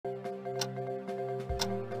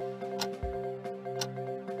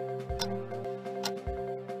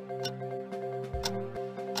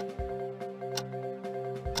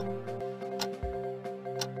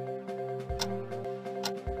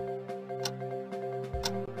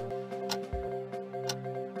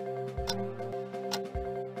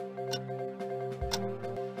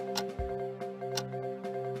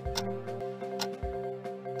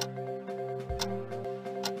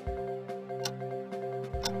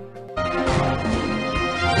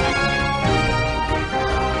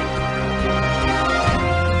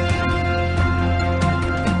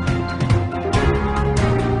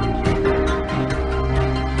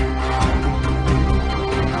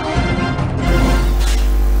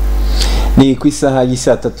Ni ku isaha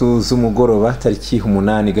y'isa 3 z'umugoroba tariki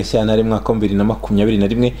 8 Gashyantare mwaka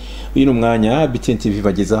 2021. Uyu ni umwanya BTN TV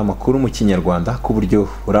bagezaho amakuru mu Kinyarwanda ku buryo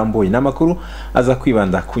burambuye. N'amakuru aza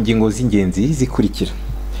kwibanda ku ngingo z'ingenzi zikurikira.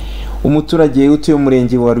 Umuturage utuye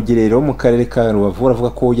umurenge wa Rugerero mu karere ka Rubavu avuga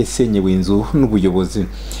ko yasenyewe inzu n'ubuyobozi.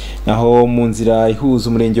 Naho mu nzira ihuza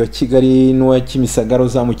umurenge wa Kigali n'uwa Kimisagara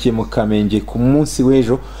uzamukiye mu Kamenge ku munsi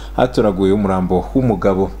w'ejo hatoraguye umurambo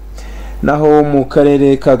w'umugabo. Naho mu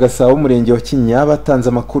karere ka Gasabo umurenge wa Kinyinya batanze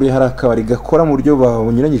amakuru hari akabari gakora mu buryo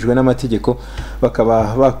bunyuranyijwe n'amategeko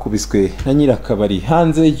bakaba bakubiswe na nyirakabari.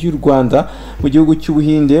 Hanze y'u Rwanda mu gihugu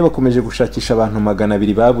cy'Ubuhinde bakomeje gushakisha abantu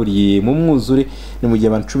 200 baburiye mu mwuzure ni mu gihe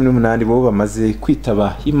abantu 18 bo bamaze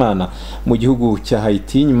kwitaba Imana. Mu gihugu cya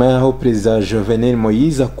Haiti nyuma yaho Perezida Jovenel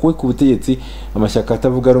Moïse akuwe ku butegetsi amashyaka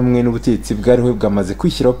atavuga rumwe n'ubutegetsi bwariho bwamaze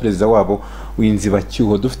kwishyiraho perezida wabo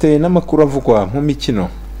w'inzibacyuho. Dufite n'amakuru avugwa mu mikino.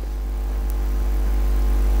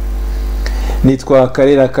 Nitwa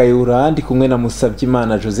Karera Kayura ndi kumwe na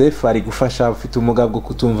Musabyimana Joseph ari gufasha ufite ubumuga bwo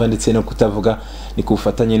kutumva ndetse no kutavuga ni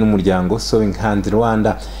kufatanye n'umuryango Sewing Hand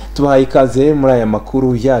Rwanda. Tubahaye ikaze muri aya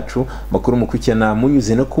makuru yacu, makuru mukurikirana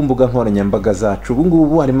munyuze no ku mbuga nkoranyambaga zacu. Ubu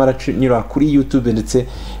ngubu arimo aranyura kuri YouTube ndetse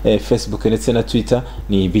Facebook ndetse na Twitter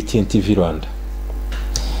ni BTN TV Rwanda.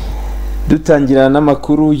 Dutangira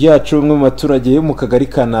n'amakuru yacu. Umwe mu baturage mu kagari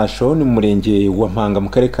ka Nasho ni mu murenge wa Mpanga mu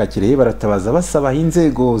karere ka Kirehe baratabaza basaba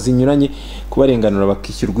inzego zinyuranye kubarenganura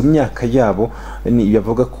bakishyurwa imyaka yabo. Ni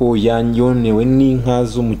bavuga ko yanyonewe n'inka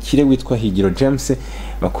z'umukire witwa Higiro James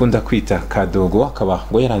bakunda kwita Kadogo akaba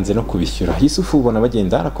ngo yaranze no kubishyura. Yusufu ubona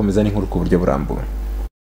bagenda arakomeza n'inkuru ku buryo burambuye.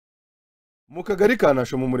 Mu kagari ka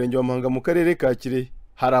Nasho mu murenge wa Mpanga mu karere ka Kirehe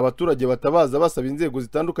hari abaturage batabaza basaba inzego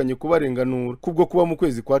zitandukanye kubarenganura kubwo kuba mu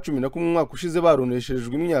kwezi kwa 11 mwaka ushize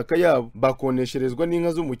baronesherejwe imyaka yabo bakonesherezwa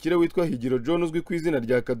n'inka z'umukire witwa Higiro John uzwi ku izina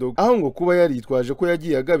rya Kadogo, aho ngo kuba yaritwaje ko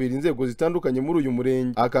yagiye agabira inzego zitandukanye muri uyu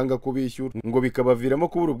murenge akanga kubishyura ngo bikabaviramo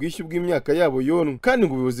kubura ubwishyu bw'imyaka yabo yonwe, kandi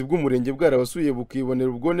ngo ubuyobozi bw'umurenge bwarabasuye bukibonera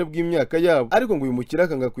ubwone bw'imyaka yabo, ariko ngo uyu mukire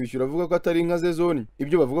akanga kwishyura avuga ko atari inka ze zone,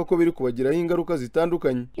 ibyo bavuga ko biri kubagiraho ingaruka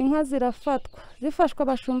zitandukanye. Inka zirafatwa zifashwa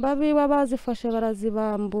abashumba biba bazifashe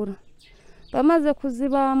baraziba bamaze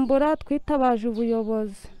kuzibambura twitabaje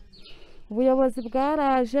ubuyobozi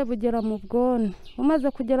bwaraje bugera mu bwone,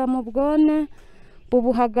 umaze kugera mu bwone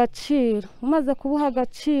bubuha agaciro, umaze kubuha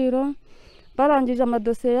agaciro barangije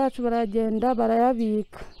amadosiye yacu baragenda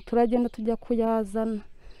barayabika, turagenda tujya kuyazana,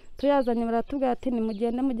 tuyazanye baratubwira ati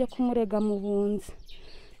nimugende mujye kumurega mu bunzi.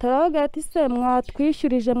 Turavuga ati se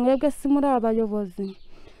mwatwishyurije mwebwe si muri abayobozi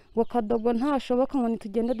ngo Kadogo ntashoboka ngo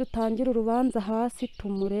nitugende dutangire urubanza hasi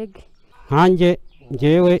tumurege. Nkanjye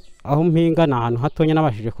ngewe aho mpinga na ahantu hatonya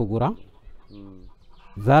nabashije kugura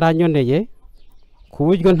zaranyoneye ku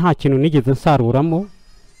buryo nta kintu nigeze nsaruramo,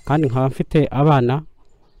 kandi nkaba mfite abana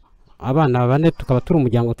 4 tukaba turi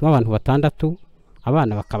umuryango abantu 6,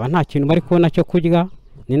 abana bakaba nta kintu bari kubona cyo kurya,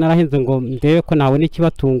 ni narahinze ngo ndebe ko nawe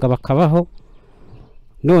n'ikibatunga bakabaho,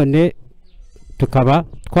 none tukaba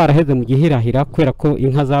twaraheze mu gihirahira kubera ko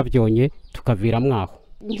inka zabyonye tukavira mwaho.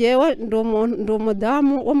 Ngewe ndi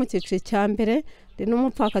umudamu wo mu cyiciro cya mbere ndi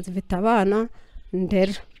n'umupfakazi mfite abana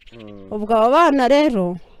ndera. Ubwo abo bana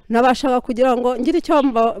rero nabashaka kugira ngo ngire icyo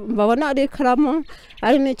mbabona ari ikaramu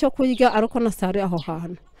ari n'icyo kurya ariko nasaruye aho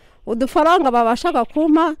hantu. Udufaranga babashaga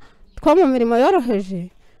kumpa two mu mirimo yoroheje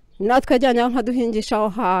natwe ajyanye nkaduhingisha aho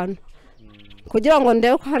hantu kugira ngo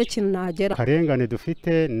ndebe ko hari ikintu nagera. Karengane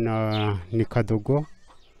dufite ni Kadogo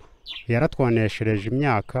yaratwaneshereje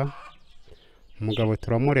imyaka, umugabo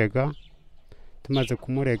turamurega, tumaze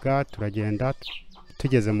kumurega turagenda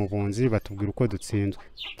tugeze mu bunzi batubwira uko dutsinzwe.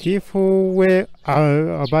 Tifu we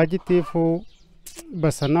abagitifu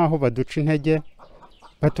basa naho baduca intege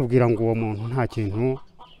batubwira ngo uwo muntu nta kintu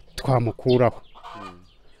twamukuraho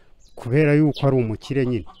kubera yuko ari umukire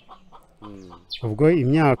nyine. Ubwo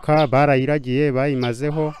imyaka barayiragiye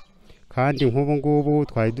bayimazeho, kandi nk'ubu ngubu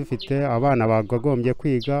twari dufite abana bagagombye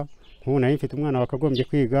kwiga, nk'ubu nari mfite umwana wakagombye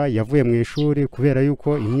kwiga yavuye mu ishuri kubera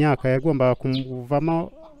yuko imyaka yagombaga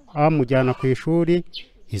kumuvamo amujyana ku ishuri,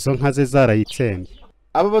 izo nka ze zarayitsembye.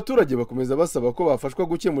 Aba baturage bakomeza basaba ko bafashwa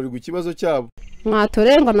gukemurirwa ikibazo cyabo.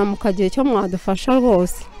 Mwaturengana mukagira icyo mwadufasha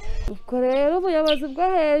rwose. Ubwo rero ubuyobozi bwo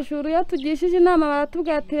hejuru yatugishije inama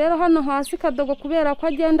baratubwira ati rero hano hasi Kadogo kubera ko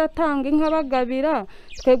agenda atanga inka bagabira,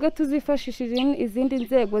 twebwe tuzifashishije izindi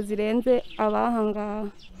nzego zirenze abahangaha.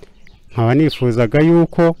 Nkaba nifuzaga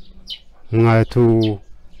yuko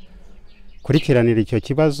mwatukurikiranira icyo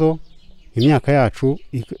kibazo, imyaka yacu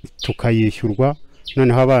tukayishyurwa,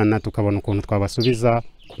 noneho abana tukabona ukuntu twabasubiza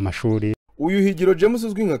ku mashuri. uyu Higiro James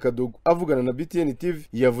uzwi nka Kadogo avugana na BTN TV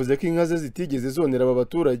yavuze ko inka ze zitigeze zonera aba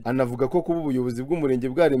baturage, anavuga ko kuba ubuyobozi bw'umurenge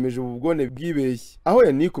bwaremeje ubu bwone bwibeshye, aho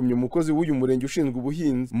yanikumye umukozi w'uyu murenge ushinzwe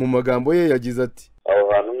ubuhinzi. Mu magambo ye yagize ati aho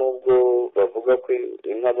hantu nubwo bavuga ko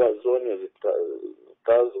inka bazonye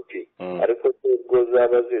zitazwi ariko ubwo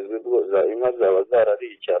zaba zizwi rwose inka zaba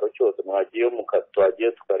zarariye icyaro cyose, mwagiye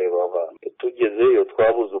twagiye tukareba abantu, tugezeyo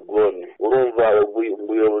twabuze ubwone. urumva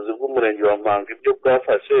ubuyobozi bw'umurenge wa Mpanga ibyo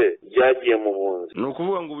bwafashe byagiye mu bunzi. ni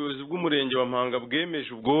ukuvuga ngo ubuyobozi bw'umurenge wa Mpanga bwemeje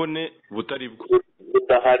ubwone butari bwo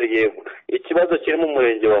budahari. Yego, ikibazo kiri mu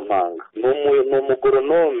murenge wa Mpanga ni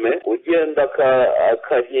umugoronome ugenda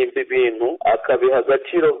akahimba ibintu akabiha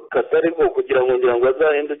agaciro katariho kugira ngo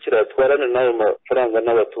azahindukire atwarane n'ayo mafaranga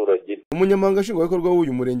n'abaturage. Umunyamabanga nshingwabikorwa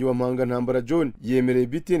w'uyu murenge wa Mpanga Ntambara John yemereye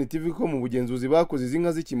BTN TV ko mu bugenzuzi bakoze izi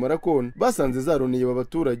nka zikimara kona basanze zaroneye aba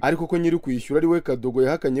baturage, ariko ko nyiri kwishyura ari we Kadogo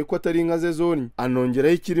yahakanye ko atari inka ze zonye,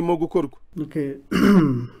 anongeraho ikirimo gukorwa.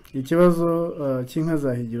 Ikibazo cy'inka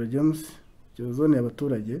za Higiro James zone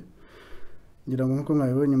y'abaturage, ngira ngo nkuko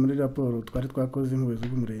mwabibonye muri raporo twari twakoze nk'ubuyobozi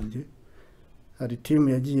bw'umurenge, hari timu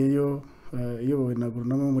yagiyeyo iyobowe na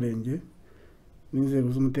agoronome w'umurenge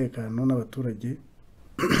n'inzego z'umutekano n'abaturage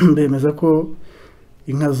bemeza ko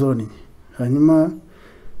inka zonye. Hanyuma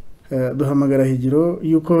duhamagara Higiro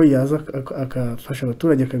yuko yaza akafasha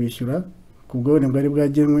abaturage akabishyura ku bwone bwari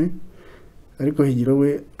bwagenwe, ariko Higiro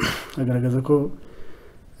we agaragaza ko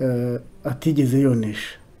atigeze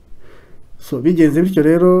yonesha. So bigenze bityo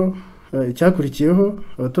rero icyakurikiyeho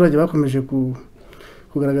abaturage bakomeje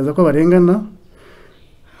kugaragaza ko barengana,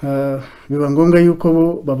 biba ngombwa yuko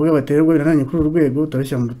bo bavuga batererwa birananye kuri urwego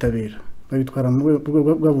turashya mu butabera, babitwara mu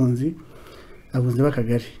rwego bw'abunzi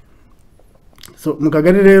b'akagari. So mu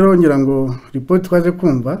kagari rero ngira ngo report twaje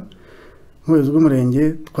kumva nk'ubuyobozi bw'umurenge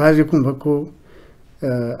twaje kumva ko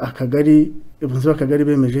akagari abunzi b'akagari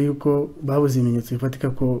bemeje yuko babuze ibimenyetso bifatika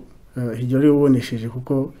ko Higiro ari ubonesheje,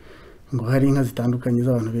 kuko ngo hari inka zitandukanye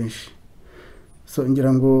z'abantu benshi. So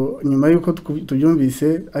ngira ngo nyuma yuko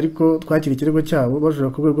tubyumvise, ariko twakira ikirego cyabo bajura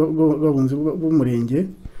ku rwego rw'abunzi bw'umurenge,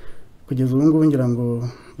 kugeza ubu ngubu ngira ngo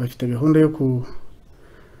bafite gahunda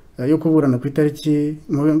yo kuburana ku itariki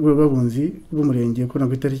mu rwego rw'abunzi bw'umurenge kubona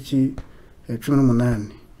ku itariki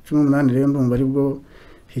 18 rero ndumva aribwo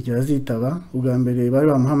Higiro azitaba. Ubwa mbere bari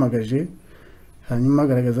bamuhamagaje, hanyuma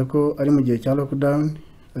agaragaza ko ari mu gihe cya lockdown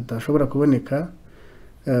atashobora kuboneka,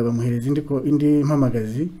 bamuhereza indi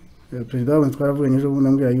mpamagazi. Perezida w'abunzi twaravuganye ejo bundi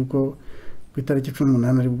ambwira yuko ku itariki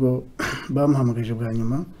 18 aribwo bamuhamagaje bwa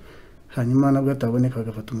nyuma, hanyuma nabwo ataboneka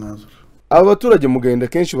bagafata umwanzuro. Aba baturage mu gahinda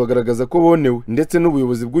kenshi bagaragaza ko bonewe, ndetse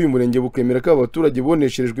n'ubuyobozi bw'uyu murenge bukemera ko aba baturage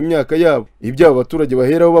bonesherejwe imyaka yabo. Ibyo aba baturage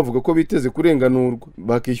baheraho bavuga ko biteze kurenganurwa,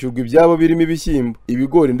 bakishyurwa ibyabo birimo ibishyimbo,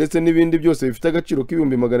 ibigori ndetse n'ibindi byose bifite agaciro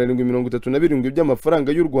k'ibihumbi 737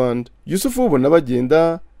 by'amafaranga y'u Rwanda. Yusufu ubona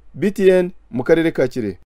bagenda BTN mu karere ka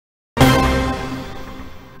Kirehe.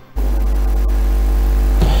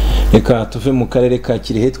 Reka tuve mu karere ka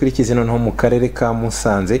Kirehe twirikize noneho mu karere ka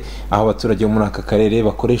Musanze, aho abaturage bo muri aka karere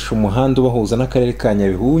bakoresha umuhanda ubahuza n'akarere ka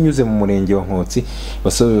Nyabihu unyuze mu murenge wa Nkotsi,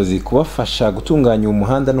 basaba ubuyobozi kubafasha gutunganya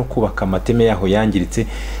umuhanda no kubaka amateme yaho yangiritse,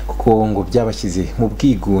 kuko ngo byabashyize mu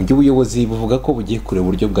bwigunge. Ubuyobozi buvuga ko bugiye kureba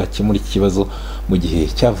uburyo bwakemura iki kibazo mu gihe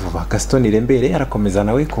cya vuba. Gaston Irembere arakomeza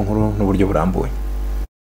nawe ku nkuru n'uburyo burambuye.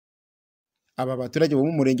 Aba baturage bo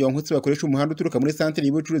mu murenge wa Nkotsi bakoresha umuhanda uturuka muri santere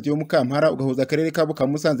y'ubucuruzi yo mu Kampara ugahuza akarere kabo ka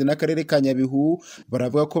Musanze n'akarere ka Nyabihu,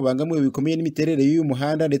 baravuga ko bangamiwe bikomeye n'imiterere y'uyu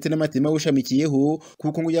muhanda ndetse n'amateme awushamikiyeho,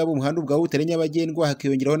 kuko ngo yaba umuhanda ubwawo utari nyabagendwa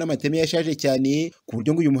hakiyongeraho n'amateme yashaje cyane ku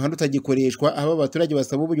buryo ngo uyu muhanda utagikoreshwa. Aba baturage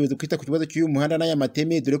basaba ubuyobozi kwita ku kibazo cy'uyu muhanda n'aya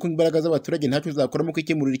mateme, dore ko imbaraga z'abaturage ntacyo zakoramo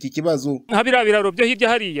kwikemurira iki kibazo. Nka biraro byo hirya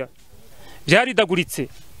hariya byaridaguritse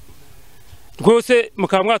rwose,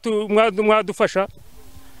 mukaba mwadufasha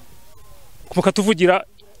mukatuvugira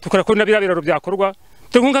tukarakora na biraro byakorwa.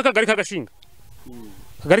 Tunkunga akagari kagashinga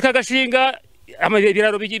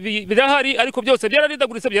biraro birahari, ariko byose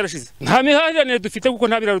byararidaguritse byarashize. Nta mihahiranire dufite kuko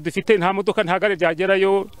nta biraro dufite, nta modoka nta gare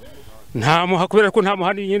byagerayo, nta muha kubera ko nta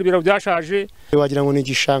muhanda nyine biraro byashaje. Wagira ngo ni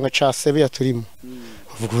igishanga ca Sebeya turimo,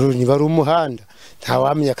 uvuga ni bari umuhanda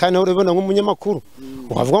ntawamenya, kandi urabona nk'umunyamakuru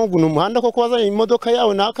ukavuga ngo ni umuhanda koko wazanye imodoka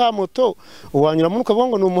yawe n'aka moto uwanyura muri ukavuga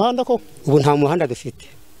ngo ni umuhanda koko. Ubu nta muhanda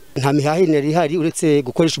dufite, nta mihahiranire ihari uretse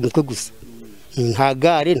gukoresha umutwe gusa, nta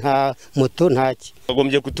gare nta moto ntaki.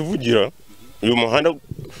 Bagombye kutuvugira uyu muhanda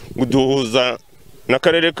guduhuza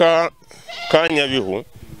n'akarere ka Nyabihu,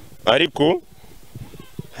 ariko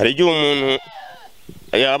hari igihe umuntu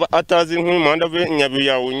yaba atazi nk'umuhanda we Nyabihu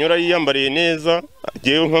yawunyura yiyambariye neza,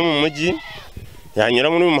 agiye nko mu mujyi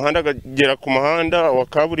yanyura muri uyu muhanda akagera ku muhanda wa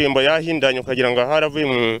kaburimbo yahindanye ukagira ngo haravuye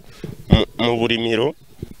mu burimiro,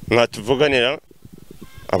 mwatuvuganira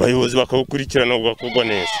abayobozi bakawukurikirana ugakorwa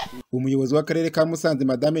neza. Umuyobozi w'akarere ka Musanze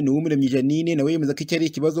Madame Niwumuremyi Janine nawe yemeza ko iki ari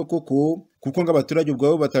ikibazo kuko ngo abaturage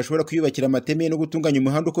ubwabo batashobora kwiyubakira amateme no gutunganya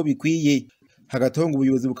umuhanda uko bikwiye. Hagati aho ngo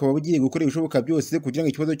ubuyobozi bukaba bugiye gukora ibishoboka byose kugira ngo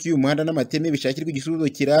ikibazo cy'uyu muhanda n'amateme bishakirwe igisubizo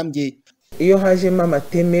kirambye. Iyo hajemo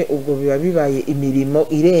amateme ubwo biba bibaye imirimo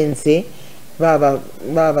irenze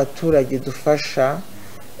babaturage dufasha,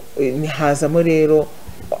 hazamo rero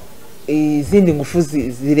izindi ngufu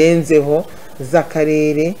zirenzeho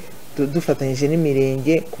z'akarere dufatanyije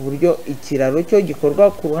n'imirenge ku buryo ikiraro cyo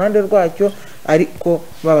gikorwa ku ruhande rwacyo, ariko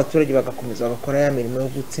babaturage bagakomeza bagakora ya mirimo yo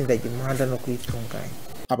gutsindagira umuhanda no kuyitunganya.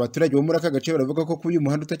 Abaturage bo muri aka gace baravuga ko uyu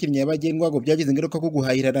muhanda utakiri nyabagendwa ngo byagize ingaruka ko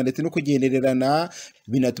guhahirana ndetse no kugendererana,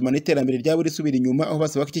 binatuma n'iterambere ryabo risubira inyuma, aho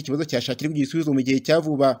basaba ko iki kibazo cyashakirwa igisubizo mu gihe cya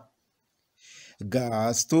vuba.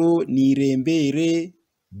 Gaston Nirembere,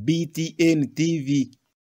 BTN TV.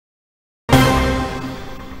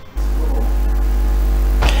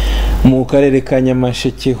 Mu karere ka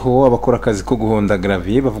Nyamasheke ho abakora akazi ko guhonda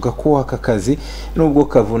gravier bavuga ko aka kazi nubwo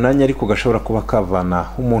kavunanye ariko gashobora kuba kavana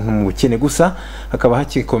umuntu mu bukene, gusa hakaba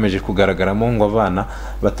hakikomeje kugaragaramo ngo abana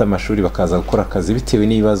bata amashuri bakaza gukora akazi bitewe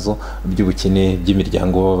n'ibibazo by'ubukene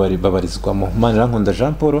by'imiryango babarizwamo. Manirankunda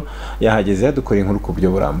Jean Paul yahageze yadukoreye inkuru ku buryo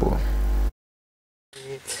burambuye.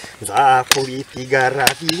 Nzakubita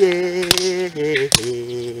gravier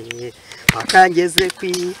akangeze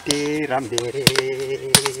kwiterambere,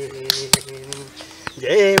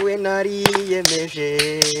 yewe nariyemeje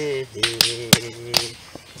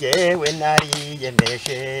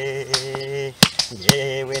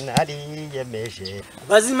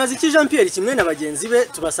Bazimaziki Jean Pierre kimwe na bagenzi be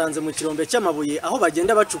tubasanze mu kirombe cy'amabuye aho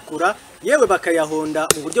bagenda bacukura yewe bakayahonda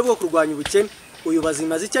mu buryo bwo kurwanya ubukene. Uyu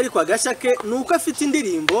Bazimaziki ariko agashya ke nuko afite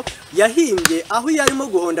indirimbo yahimbye aho yarimo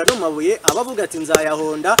guhonda no mabuye abavuga ati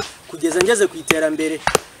nzayahonda kugeza ngeze ku iterambere.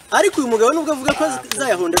 Ariko uyu mugabo nubwo avuga ko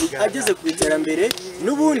azayahonda ageze ku iterambere,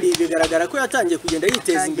 n'ubundi bigaragara ko yatangiye kugenda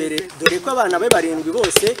yiteza imbere, dore ko abana be barindwi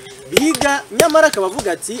bose biga, nyamara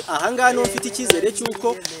akabavuga ati ahangaha no mfite icyizere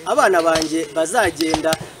cy'uko abana banjye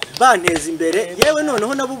bazagenda banteza imbere, yewe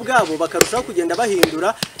noneho nabo ubwabo bakarushaho kugenda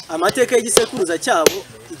bahindura amateka y'igisekuruza cyabo,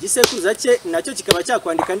 igisekuruza cye nacyo kikaba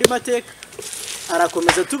cyakwandika andi mateka.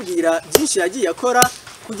 Arakomeza tubwira byinshi yagiye akora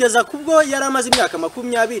kugeza kubwo yari amaze imyaka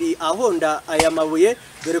 20 ahonda aya mabuye,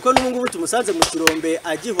 dore ko n'ubu ngubu tumusanze mu kirombe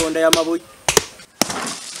agihonda aya mabuye.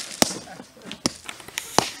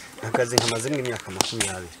 Akazi nkamaze imyaka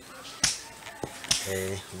 20.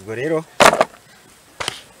 Ubwo rero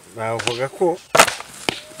bavuga ko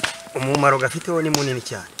umumaro gafiteho ni munini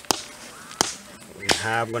cyane.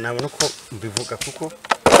 Ntabwo nabona ko mbivuga kuko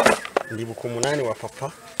ndibuka 8 wa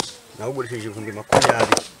papa nawugurishije 20,000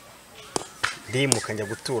 ndimuka njya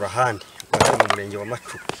gutura ahandi mu murenge wa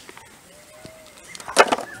Macuku.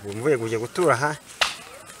 Mvuye kujya gutura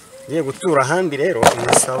ahandi rero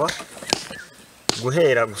nisaba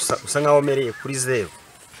guhera gusa nkaho mereye kuri 0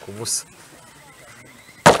 kubusa.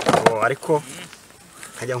 Ariko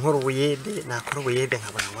nkajya nkora ubuyede, nakora ubuyede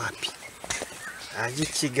nkabona wapi aje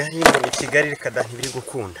Kigali rikada ntibiri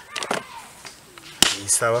gukunda.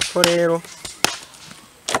 Nisaba ko rero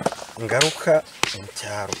ngaruka mu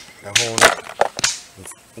cyaro gahunda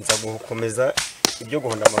nza gukomeza ibyo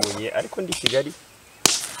guhonda amabuye, ariko ndi Kigali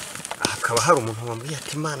akaba hari umuntu wambwiye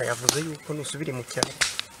ati Imana yavuze yuko nusubire mu cyaro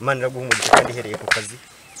Imana iraguhumurije kandi hereye ku kazi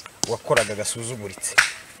wakoraga gasuzuguritse.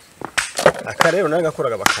 Aka rero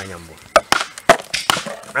nagakoraga bakanyambura,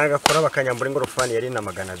 nagakora bakanyambura ingorofani yari na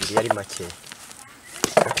 200 yari make.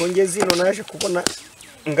 Ariko ngeze ino naje kubona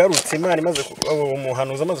ngarutse Imana imaze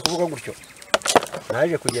umuhanuza amaze kuvuga gutyo,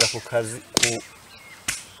 naje kugera ku kazi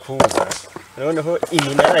kuza noneho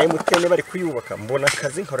iminara y'umutene bari kuyubaka, mbona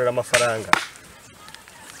akazi nkorera amafaranga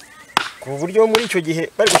ku buryo muri icyo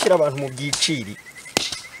gihe bari gushyira abantu mu byiciri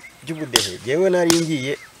by'ubudehe. Yewe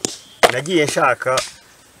nagiye nshaka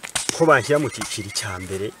ko banshyira mu cyiciri cya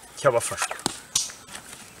mbere cy'abafashwa.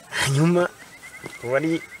 Hanyuma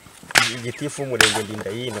wari igitifu umurenge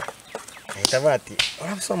Ndindayino ahita bati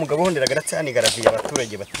urabusoma mugabo hondera garatsani garaviye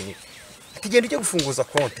abaturage batinika atigenda ujye gufunguza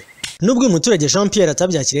konte. Nubwo uyu muturage Jean Pierre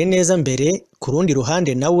atabyakiriye neza mbere, ku rundi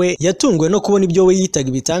ruhande nawe yatunguwe no kubona ibyo we yitaga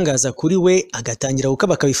ibitangaza kuri we agatangira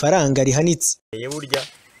gukabaka ifaranga rihanitse. Burya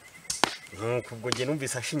nk'ubwo nge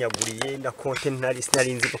numvise ashinyaguriye na konte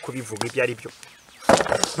sinari nzi ko bivuga ibyo ari byo,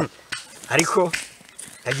 ariko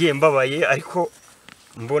agiye mbabaye. Ariko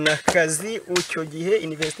mbona akazi ucyo gihe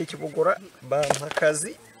University Kibogora bampa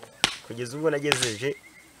akazi kugeza ubwo nagejeje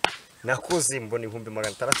nakoze mbona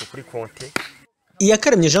 600 kuri konte.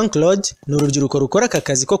 Iyakaremye Jean Claude ni urubyiruko rukora aka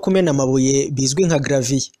kazi ko kumena amabuye bizwi nka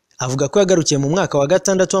gravier. avuga ko yagarukiye mu mwaka wa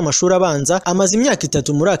 6 w'amashuri abanza, amaze imyaka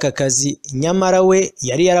 3 muri aka kazi, nyamara we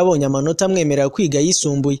yari yarabonye amanota amwemerera kwiga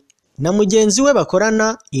yisumbuye. Na mugenzi we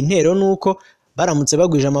bakorana intero nuko baramutse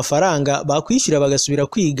bagwije amafaranga bakwishyura bagasubira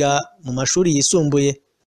kwiga mu mashuri yisumbuye.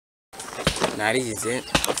 Narize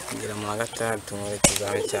kugira mu wa 6 muri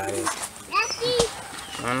kizame cya leta,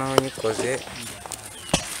 noneho nikoze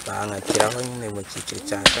bankatiraho nyine mu cyiciro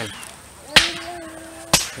cya 4.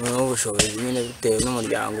 N'ubushobozi nyine bitewe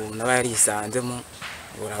n'umuryango umuntu aba yarisanzemo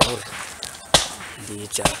burabura,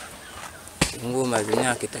 ndicara. Ngubu maze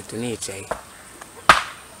imyaka 3 nicaye,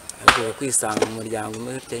 ariko kwisanga mu muryango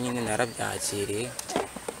umwe nyine narabyakiriye.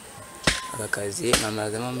 Aka kazi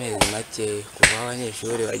namazemo amezi make kuva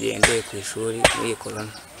abanyeshuri bagendeye ku ishuri muri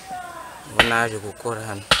corona, ubu naje gukora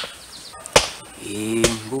hano.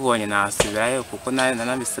 Mbubonye nasubirayo kuko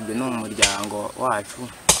nanabisabye no mu muryango wacu,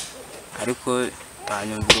 ariko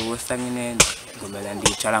banyumvira ubusa nyine ngomeza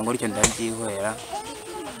ndicara ngo icyo ndabyihorera,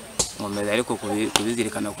 ngomeza ariko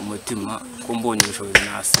kubizirikana ku mutima ko mbonye ubushobozi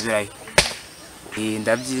nasubirayo.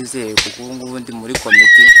 Ndabyizeye kuko ubu ngubu ndi muri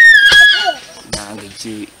komite nanga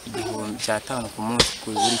igihumbi cy'atanu ku munsi ku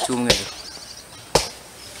buri cyumweru.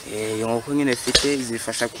 Nk'uko nyine mfite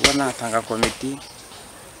zifasha kuba natanga komite,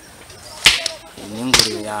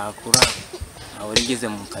 n'ingurube yakura aho rigeze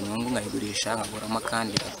mu kanyungu nkayigurisha nkaguramo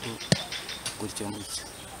akandi gato gutyo gutyo.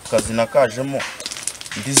 Akazi nakajemo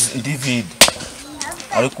ndi vide,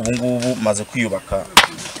 ariko ubu ngubu maze kwiyubaka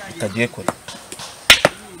bitagiye kure.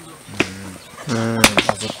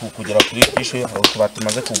 Maze kugera kuri fishe aho tubati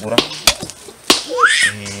maze kugura,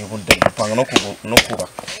 ubu ndapanga no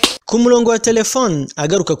kubaka. Ku murongo wa telefone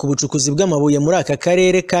agaruka ku bucukuzi bw'amabuye muri aka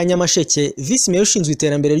karere ka Nyamasheke, Vice Mayor ushinzwe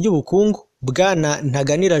iterambere ry'ubukungu Bwana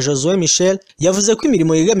Ntaganira Josue Michel yavuze ko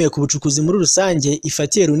imirimo yegamiye ku bucukuzi muri rusange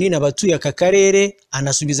ifatiye runini abatuye aka karere,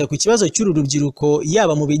 anasubiza ku kibazo cy'uru rubyiruko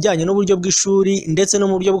yaba mu bijyanye n'uburyo bw'ishuri ndetse no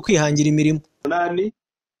mu buryo bwo kwihangira imirimo. 8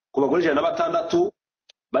 ku bagore 106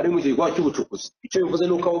 bari mu gikorwa cy'ubucukuzi. Icyo bivuze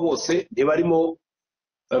nuko abo bose barimo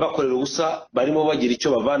bakorera ubusa, barimo bagira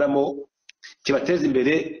icyo bavanamo kibateza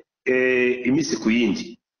imbere imisi ku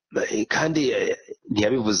yindi, kandi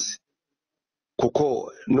ntiyabivuze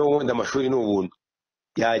kuko no wenda amashuri n'ubuntu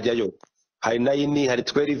yajyayo. Hari 9 hari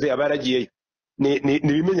 12 abaragiyeyo, ni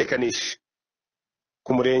bimenyekanisha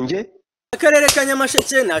ku murenge. Akarere ka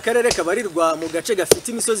Nyamasheke ni akarere kabarirwa mu gace gafite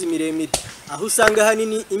imisozi miremire, aho usanga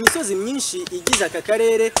hanini imisozi myinshi igize aka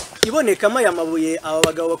karere ibonekamo aya mabuye aba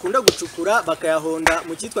bagabo bakunda gucukura bakayahonda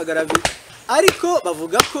mu cyitwa garavi. Ariko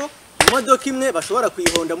bavuga ko imodoka imwe bashobora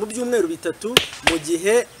kuyihonda mu byumweru 3, mu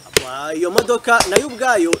gihe iyo modoka nayo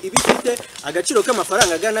ubwayo ibifite agaciro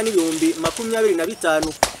k'amafaranga agana n'ibihumbi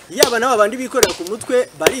 25. Yaba nabo bandi bikorera ku mutwe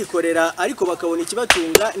barikorera ariko bakabona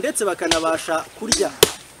ikibatunga ndetse bakanabasha kurya.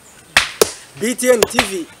 BTN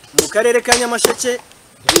TV mu karere ka Nyamasheke,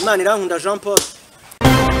 Imana Jean Paul.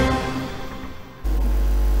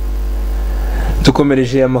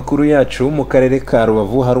 Tukomereje amakuru yacu mu karere ka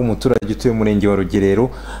Rubavu, hari umuturage utuye umurenge wa Rugerero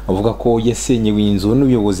avuga ko yasenyewe inzu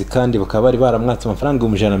n'ubuyobozi kandi bakaba bari baramwatse amafaranga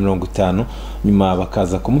 150, nyuma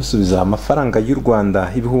bakaza kumusubiza amafaranga y'u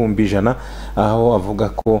Rwanda ibihumbi 100, aho avuga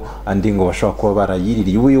ko andi ngo bashobora kuba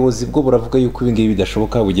barayiririye. Ubuyobozi bwo buravuga yuko ibi ngibi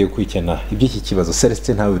bidashoboka bugiye kwikena iby'iki kibazo.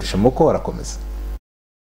 Celestin ntawe birishamo ko arakomeza.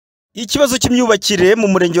 Ikibazo cy'imyubakire mu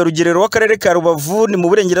murenge wa Rugerero w'akarere ka Rubavu ni mu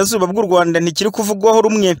burengerazuba bw'u Rwanda ntikiri kuvugwaho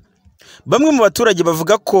rumwe. Bamwe mu baturage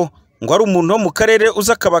bavuga ko ngo ari umuntu wo mu karere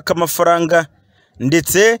uza akabaka amafaranga,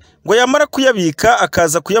 ndetse ngo yamara kuyabika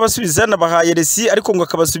akaza kuyabasubiza nabahaye resi, ariko ngo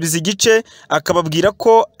akabasubiza igice akababwira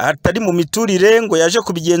ko atari mu miturire, ngo yaje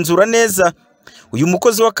kubigenzura neza. Uyu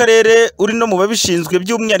mukozi w'akarere uri no mu babishinzwe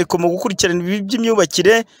by'umwihariko mu gukurikirana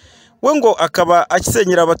iby'imyubakire, we ngo akaba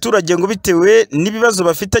asenyera abaturage ngo bitewe n'ibibazo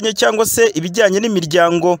bafitanye cyangwa se ibijyanye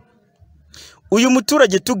n'imiryango. Uyu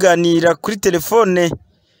muturage tuganira kuri telefone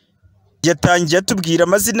yatangiye atubwira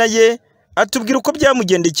amazina ye, atubwira uko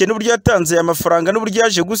byamugendekeye n'uburyo yatanze aya mafaranga n'uburyo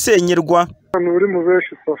yaje gusenyerwa. Uri mu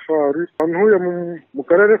beshi safari, ntuye mu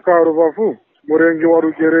karere ka Rubavu, murenge wa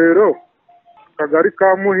Rugerero, kagari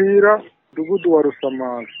ka Muhira, mudugudu wa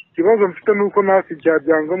Rusamaje. Ikibazo mfite nuko nasi cya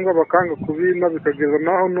byangombwa bakanga kubina bikageza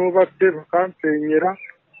naho nubatse bakansenyera,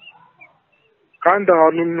 kandi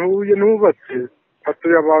ahantu ntuye nubatse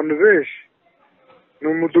hatuye abantu benshi, ni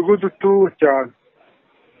umudugudu utuwe cyane.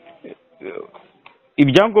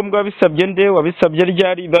 Ibyangombwa wabisabye nde? Wabisabye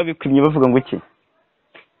ryari? Babikwimye bavuga ngo iki?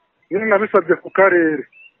 Nyine nabisabye ku karere.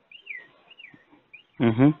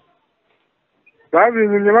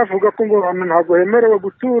 Babinyimye bavuga ko ngo abantu ntabwo hemerewe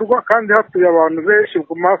guturwa kandi hatuye abantu benshi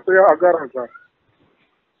ku maso agaragara.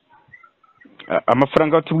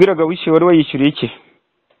 Amafaranga watubwiraga wishyuye wari wayishyuriye iki?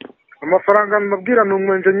 amafaranga mbabwira ni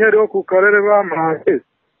umwenjenyeri wo ku karere bampaye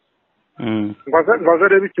ngo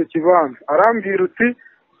azarebe icyo kibanza arambwira uti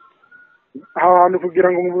ahantu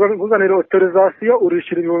kugira ngo muzanire autorisation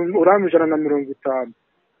urishira urami 150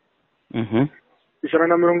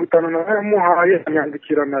 150 namuhaye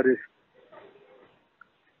anyandikira na resi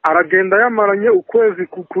aragenda yamaranye ukwezi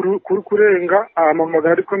kurenga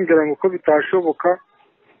amamagara ariko mbwira ngo ko bitashoboka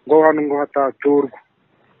ngo hano ngo hataturwa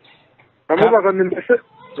namubaza ni mbese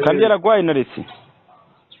kandi yaragwaye na resi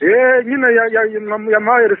nyine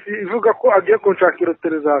yamaye resi ivuga ko agiye kunshakira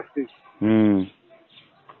autorisation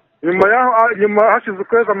nyuma hashize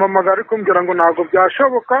ukwezi amamagara ariko mbwira ngo ntabwo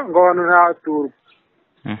byashoboka ngo hano ntihaturwa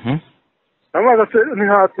namubaza se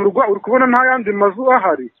ntihaturwa uri kubona nta yandi mazu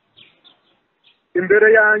ahari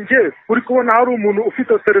imbere yanjye uri kubona hari umuntu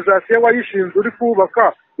ufite autorisation wayishinze uri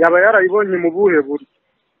kubaka yaba yarayibonye mu buhe buryo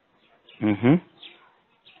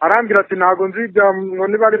arambwira ati ntabwo nzi ngo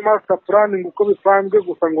niba ari master planning uko bipanzwe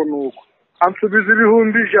gusa ngo nuko ansubiza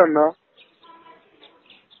 100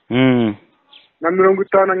 na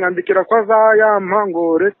 50 nyandikira ko azayampa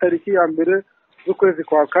ngo tariki ya mbere z'ukwezi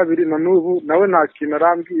kwa kabiri na n'ubu nawe nta kintu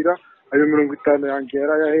arambwira ayo 50 yanjye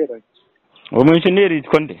yarayaheranye uwo mwenjeniyeri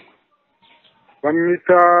yitwa nde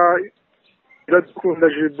bamwita Iradukunda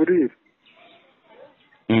Jibril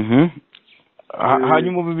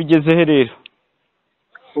hanyuma ubu bigeze he rero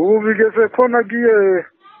ubu bigeze ko nagiye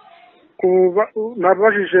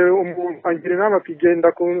nabajije umuntu angira inama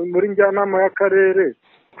tugenda muri njyanama y'akarere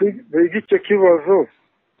kwiga icyo kibazo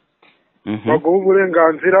baguha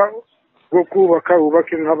uburenganzira bwo kubaka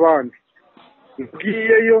wubake nk'abandi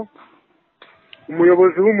ngiyeyo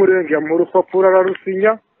umuyobozi w'umurenge yamuha urupapuro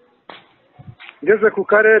ararusinya ngeze ku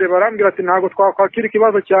karere barambwira ati ntabwo twakwakira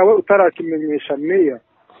ikibazo cyawe utarakimenyesha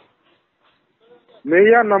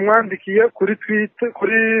meya namwandikiye kuri Twitter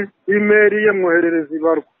kuri email ye mwoherereza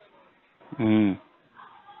ibarwa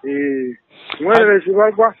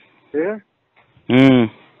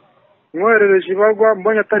mwoherereje ibarwa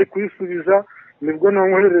mbonye atari kuyisubiza nibwo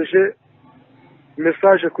namwoherereje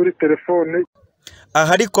message kuri telefone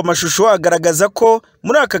aha ariko amashusho agaragaza ko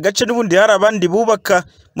muri aka gace n'ubundi hari abandi bubaka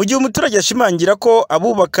mu gihe umuturage ashimangira ko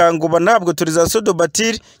abubaka ngo banahabwa autorisation de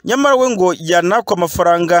bâtir nyamara we ngo yanakwa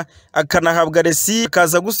amafaranga akanahabwa resi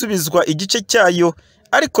akaza gusubizwa igice cyayo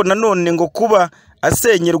ariko nanone ngo kuba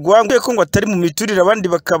asenyerwa ngo atari mu miturire abandi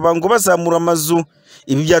bakaba ngo bazamura amazu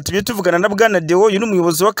ibi byatumye tuvugana na Bwana Deo uyu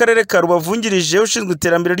n'umuyobozi w'akarere ka Rubavu wungirije ushinzwe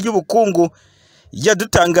iterambere ry'ubukungu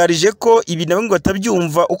yadutangarije ko ibi nawe ngo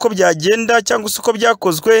atabyumva uko byagenda cyangwa se uko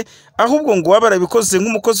byakozwe ahubwo ngo waba barabikoze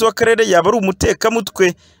nk'umukozi w'akarere yaba ari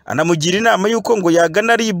umutekamutwe anamugira inama y'uko ngo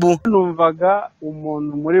yagana ribu numvaga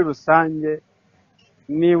umuntu muri rusange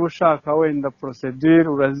niba ushaka wenda procedure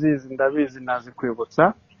urazizi ndabizi nazi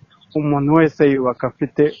kwibutsa umuntu wese yubaka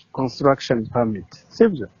afite construction permit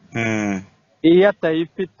sibyo iyo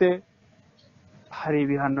atayifite hari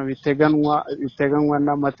ibihano biteganywa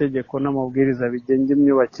n'amategeko n'amabwiriza bigenga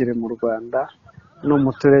imyubakire mu Rwanda no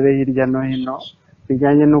mu turere hirya no hino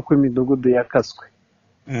bijyanye n'uko imidugudu yakaswe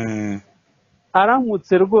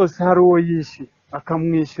aramutse rwose hari uwo yishyuye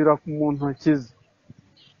akamwishyura mu ntoki ze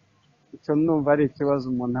icyo numva ari ikibazo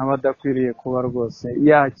umuntu aba adakwiriye kuba rwose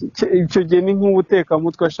icyo gihe ni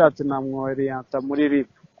nk'ubutekamutwe ashatse namwoheriyanta muri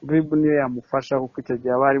ribu niyo yamufasha kuko icyo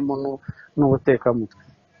gihe haba harimo n'ubutekamutwe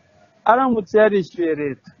aramutse yarishyuye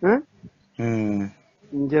leta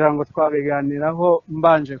ngira ngo twabiganiraho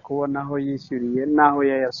mbanje kubona aho yishyuriye n'aho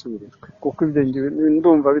yayasubirijwe kuko ibyo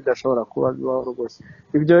ndumva bidashobora kuba bibaho rwose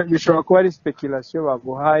ibyo bishobora kuba ari speculation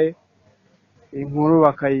baguhaye inkuru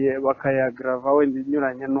bakayagrava wenda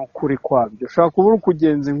inyuranye n'ukuri kwabyo ushobora kuba uri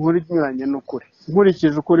kugenza inkuru inyuranye n'ukuri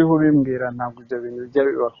nkurikije ukuri ubimbwira ntabwo ibyo bintu bijya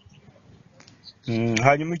bibaho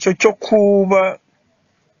hanyuma icyo cyo kuba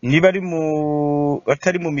niba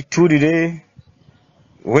atari mu miturire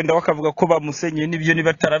wenda bakavuga ko bamusenyeye n'ibyo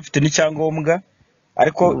niba atarafite n'icyangombwa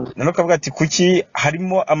ariko nanone akavuga ati kuki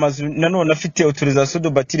harimo amazu nanone afite autorisation de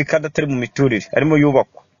bâtir kandi atari mu miturire arimo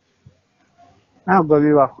yubakwa ntabwo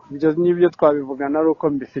bibaho ibyo nibyo twabivugana ari uko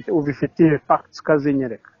ubifitiye facts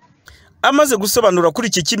ukazinyereka amaze gusobanura kuri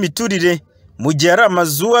iki cy'imiturire mu gihe ari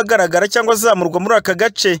amazu agaragara cyangwa azamurwa muri aka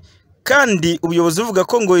gace kandi ubuyobozi buvuga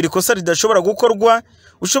ko ngo iri kosa ridashobora gukorwa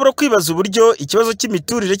ushobora kwibaza uburyo ikibazo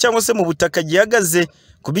cy'imiturire cyangwa se mu butaka gihagaze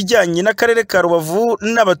ku bijyanye n'akarere ka Rubavu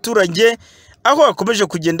n'abaturage aho hakomeje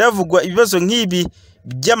kugenda havugwa ibibazo nk'ibi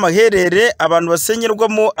by'amaherere abantu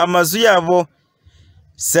basenyerwamo amazu yabo.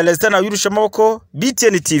 Celestin Wirusha amaboko,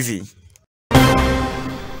 BTN TV.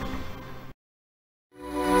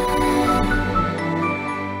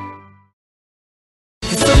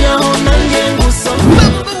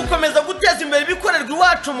 gukomeza guteza imbere ibikorerwa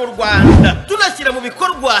iwacu wacu mu Rwanda tunashyira mu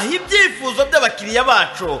bikorwa ibyifuzo by'abakiriya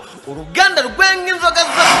bacu. Uruganda rwenga inzoga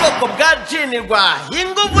z'ubwoko bwa gin rwa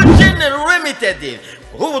Inguvu Gin Limited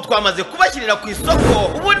ubu twamaze kubashyirira ku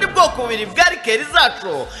isoko ubundi bwoko bubiri bwa rikeri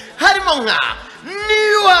zacu harimo nka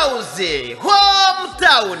New House,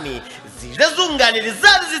 Hometown zije zunganira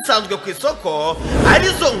izari zisanzwe ku isoko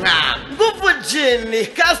arizo nka Nguvu Gin,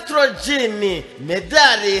 Castro Gin,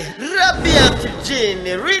 Medali, Radiant Gin,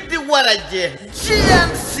 Reed Warage,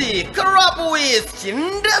 GNC, Club Whisky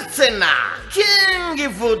ndetse na King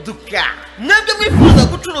Vodka. Mwebwe mwifuza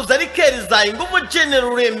gucuruza rikeri za Inguvu Gin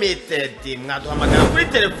Limited mwaduhamagara kuri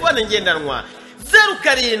telefone ngendanwa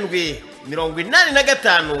 07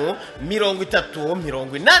 85 30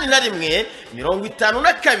 81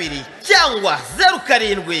 52 cyangwa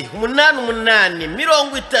 07 88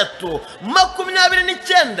 30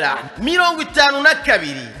 29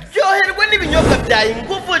 52. Ryoherwe n'ibinyobwa bya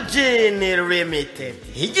Inguvu Gin Limited,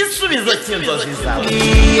 igisubizo cy'inzozi zawe.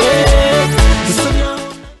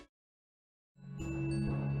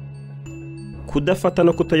 Kudafata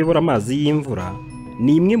no kutayobora amazi y'imvura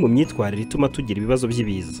ni imwe mu myitwarire ituma tugira ibibazo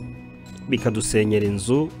by'ibiza, bikadusenyera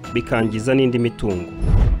inzu, bikangiza n'indi mitungo.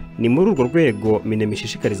 Ni muri urwo rwego Minema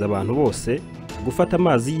ishishikariza abantu bose gufata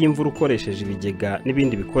amazi y'imvura ukoresheje ibigega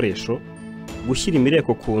n'ibindi bikoresho, gushyira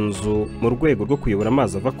imireko ku nzu mu rwego rwo kuyobora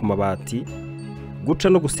amazi ava ku mabati, guca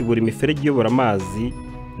no gusibura imiferege iyobora amazi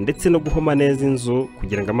ndetse no guhoma neza inzu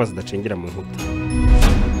kugira ngo amazi adacengera mu nkuta.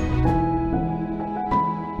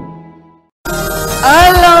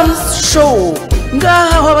 Alarms Show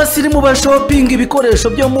ngaha aho abasirimu bashopinga ibikoresho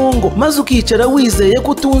byo mu ngo maze ukicara wizeye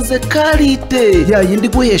ko utunze karite yayindi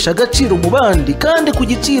guhesha agaciro mu bandi kandi ku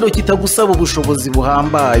giciro kitagusaba ubushobozi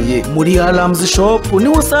buhambaye. Muri Alarms Shop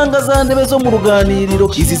niho usanga za ntebe zo mu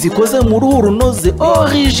ruganiriro, izi zikoze mu ruhu runoze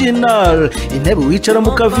original, intebe wicara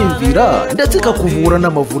mu kavimvira ndetse ikakuvura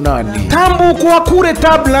n'amavunane. Tambuka wakure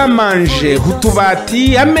table à manger,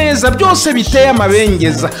 utubati, ameza byose biteye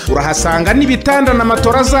amabengeza. Urahasanga n'ibitanda na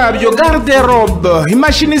matora zabyo, garde-robe,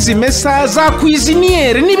 imashini zimesa, za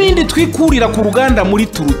cuisiniere n'ibindi twikurira ku ruganda muri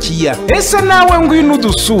Turukiya. Ese nawe ngwino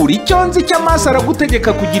udusura, icyo nzi cy'amaso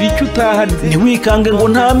aragutegeka kugira icyo utahana. Ntiwikange ngo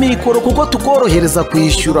nta mikoro kuko tukorohereza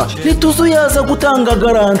kwishyura, ntituzuyaza gutanga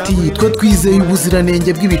garanti, twe twizeye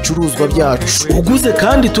ubuziranenge bw'ibicuruzwa byacu. Uguze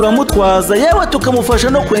kandi turamutwaza, yewe tukamufasha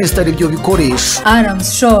no kwinstara ibyo bikoresho.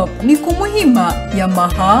 Alarms Shop ni ku Muhima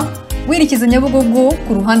Yamaha werekeza Nyabugogo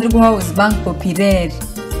ku ruhande rwa House Bank Populaire.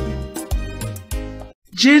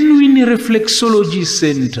 Genuine Reflexology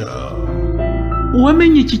Center.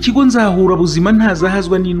 Uwamenye iki kigo nzahura buzima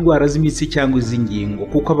ntazahazwa n'indwara z'imitsi cyangwa iz'ingingo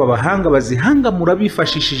kuko aba bahanga bazihangamura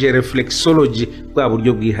bifashishije reflexology, bwa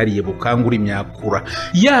buryo bwihariye bukangura imyakura.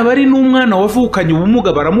 Yaba ari n'umwana wavukanye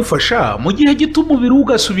ubumuga baramufasha mu gihe gito umubiri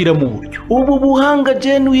ugasubira mu buryo. Ubu buhanga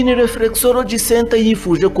Genuine Reflexology Center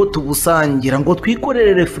yifuje ko tubusangira ngo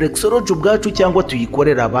twikorere reflexology ubwacu cyangwa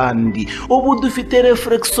tuyikorera abandi. Ubu dufite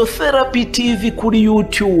Reflexotherapy TV kuri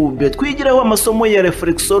YouTube, twigiraho amasomo ya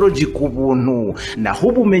reflexology ku buntu. Naho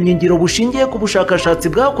ubumenyi ngiro bushingiye ku bushakashatsi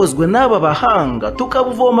bwakozwe n'aba bahanga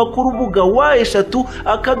tukabuvoma ku rubuga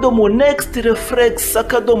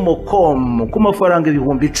wa/nextreflex.com ku mafaranga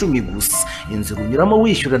 10,000 gusa. Inzira unyuramo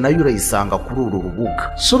wishyura nayo urayisanga kuri uru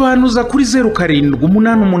rubuga. Sobanuza kuri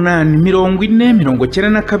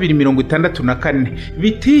 0788409264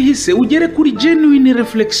 bitihise ugere kuri Genuine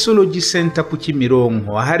Reflexology Center ku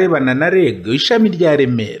Kimironko aharebana na REG ishami rya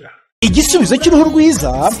Remera. Igisubizo cy'uruhu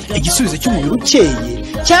rwiza, igisubizo cy'umubiri ukeye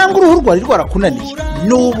cyangwa uruhu rwari rwarakunaniye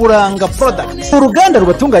ni Uburanga Products. Uruganda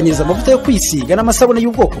rubatunganyiriza amavuta yo kwisiga n'amasabune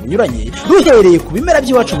y'ubwoko bunyuranye ruhereye ku bimera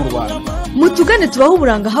by'iwacu mu Rwanda. Mutugane tubaho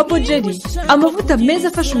Uburanga Herbal Jelly, amavuta meza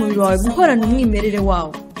afasha umubiri wawe guhorana umwimerere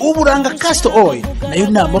wawo. Uburanga Castor Oil nayo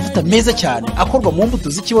ni amavuta meza cyane akorwa mu mbuto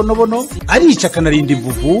z'ikibonobono, arica akanarinda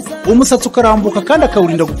imvuvu, umusatsi ukarambuka kandi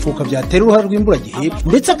akawurinda gupfuka byatera uruhara rw'imburagihe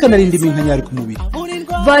ndetse akanarinda iminkanyari ku mubiri.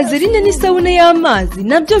 Vaseline n'isabune y'amazi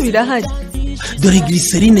nabyo birahari. Dore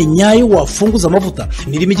glycerine nyayo wafunguza amavuta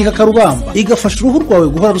nirimo igikakarubamba igafasha uruhu rwawe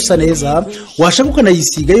guhora rusa neza, washaka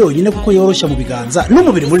ukanayisiga yonyine kuko yoroshya mu biganza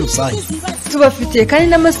n'umubiri muri rusange. Tubafitiye kandi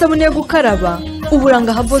n'amasabune yo gukaraba,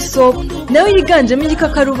 Uburanga Herbal Soap nayo yiganjemo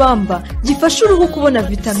igikakarubamba gifasha uruhu kubona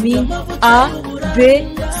vitamine A, B,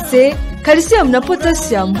 C, calcium na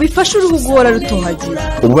potassium bifasha uruhu guhora rutohagiye.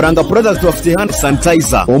 Uburanga Products bafite hand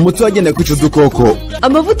sanitizer, umuti wagenewe kwica udukoko.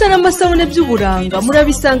 Amavuta n'amasabune by'Uburanga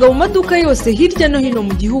murabisanga mu maduka yose hirya no hino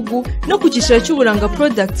mu gihugu no ku gishoro cy'Uburanga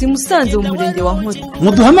Products Musanze mu murenge wa Nkota.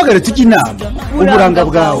 Muduhamagare tujye inama. Uburanga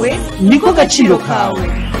bwawe niko gaciro kawe.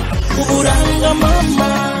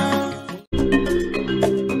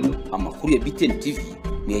 Amakuru ya BTN TV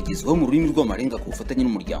muyagezwaho mu rurimi rw'amarenga ku bufatanye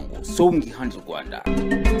n'umuryango Sowing Hand Rwanda.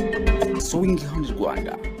 Sowing Hand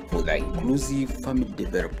Rwanda for the inclusive family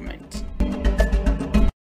development.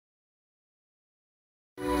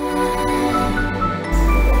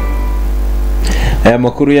 Aya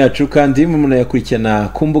makuru yacu kandi munayakurikirana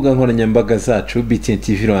ku mbuga nkoranyambaga zacu BTN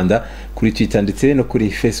TV Rwanda kuri Twitter ndetse no kuri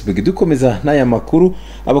Facebook. Dukomeza n'aya makuru,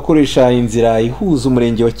 abakoresha inzira ihuza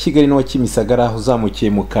umurenge wa Kigali no wa Kimisagara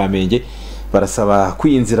uzamukiye mu Kamenge barasaba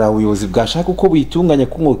kwinzira ubuyobozi bwashaka uko buyitunganya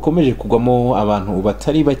kuko ikomeje kugwamo abantu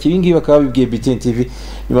batari bakiri. Ngibi bakaba bibwiye BTN TV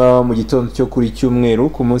niba mu gitondo cyo kuri cyumweru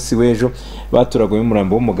ku munsi w'ejo baturagoye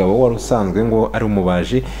umurambo w'umugabo wari usanzwe ngo ari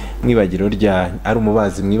umubaji mwibagiro rya ari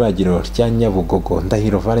umubazi mwibagiro rya Nyabugogo.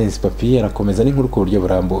 Ndahiro Valence Papier arakomeza n'inkuru ku buryo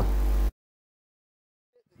burambuye.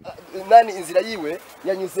 Nani inzira yiwe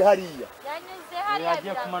yanyuze hariya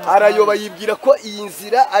arayoba yibwira ko iyi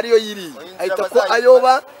nzira ariyo yiri ahita ko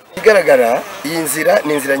ayoba. Igaragara iyi nzira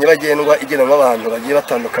ni inzira nyabagendwa igendanwa abantu bagiye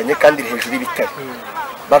batandukanye kandi iri hejuru y'ibitare.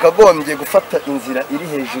 Bakagombye gufata inzira iri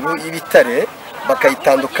hejuru y'ibitare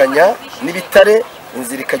bakayitandukanya n'ibitare,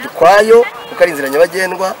 inzira ikajya ukwayo kuko ari inzira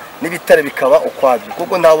nyabagendwa, n'ibitare bikaba ukwabyo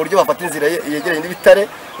kuko nta buryo bafata inzira yegeranye n'ibitare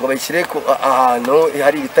ngo bayishyire ahantu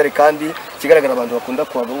hari ibitare. Kandi kigaragara abantu bakunda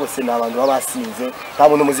kuhava bose ni abantu baba basinze, nta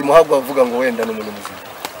muntu muzima uhabwa bavuga ngo wenda ni umuntu muzima.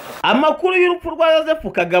 Amakuru y'urupfu rwa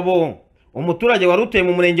Joseph Kagabo, umuturage wari utuye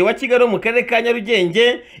mu murenge wa Kigali mu karere ka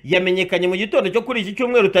Nyarugenge, yamenyekanye mu gitondo cyo kuri iki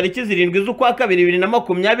cyumweru tariki 7 z'ukwa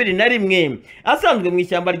 2021 asanzwe mu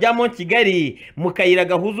ishyamba rya Mont Kigali mu kayira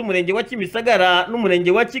gahuza umurenge wa Kimisagara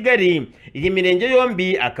n'umurenge wa Kigali. Iyi mirenge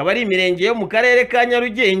yombi akaba ari imirenge yo mu karere ka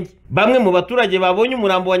Nyarugenge. Bamwe mu baturage babonye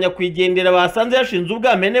umurambo wa nyakwigendera basanze yashinze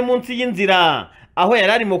ubwamene munsi y'inzira aho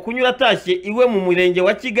yari arimo kunyura atashye iwe mu murenge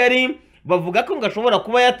wa Kigali, bavuga ko ngashobora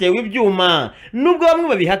kuba yatewe ibyuma, nubwo bamwe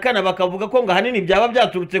babihakana bakavuga ko ngahanini byaba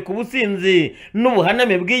byaturutse ku businzi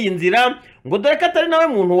n'ubuhaname bw'iyi nzira, ngo dore ko atari nawe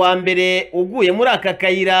muntu wa mbere uguye muri aka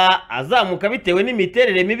kayira azamuka bitewe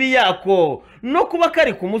n'imiterere mibi yako no kuba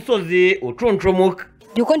kari ku musozi ucuncumuka.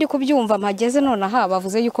 Yuko ndi kubyumva mpageze none aha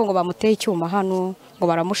bavuze yuko ngo bamuteye icyuma hano ngo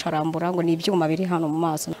baramusharambura ngo ni ibyuma biri hano mu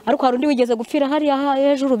maso, ariko hari undi wigeze gupfira hariya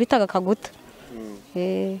hejuru bitaga Kaguta.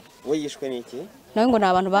 We yishwe n'iki? Nawe ngo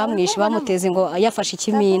n'abantu bamwishe bamuteze ngo yafashe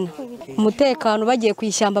ikimina. Umutekano bagiye ku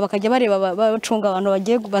ishyamba bakajya bareba bacunga abantu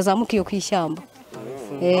bagiye bazamuka iyo ku ishyamba.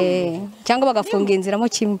 Cyangwa bagafunga inzira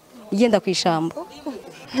mo kimwe igenda ku ishyamba.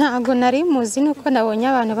 Ntago nari muzi nuko nabonye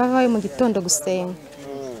abantu bavaye mu gitondo gusenga.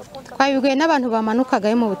 Twabibwiye n'abantu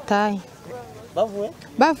bamanukaga mu butayu.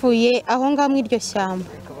 Bavuye aho ngaho mu iryo shyamba.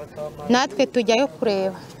 Natwe tujyayo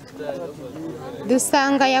kureba.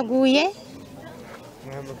 Dusanga yaguye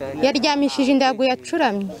yaryamishije indago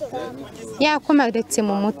yacuramye yakomeretse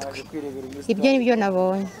mu mutwe. Ibyo nibyo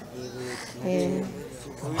nabonye.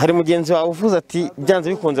 Hari mugenzi wawe uvuze ati byanze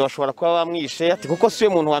bikunze bashobora kuba bamwishe, ati kuko siwe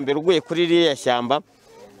muntu wa mbere uguye kuri ririya shyamba.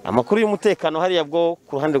 Amakuru y'umutekano hariya bwo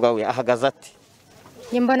ku ruhande rwawe ahagaze ati?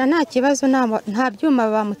 Mbona nta kibazo, nta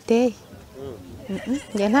byuma bamuteye.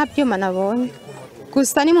 Nta byuma nabonye,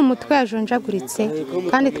 gusa ni mu mutwe yajonjaguritse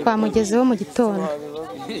kandi twamugezeho mu gitondo.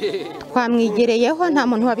 Twamwigereyeho nta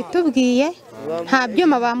muntu wabitubwiye, nta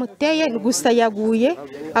byuma bamuteye, gusa yaguye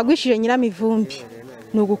agwishije nyiramivumbi.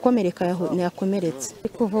 Ni ugukomereka yakomeretse.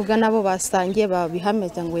 Kuvuga nabo basangiye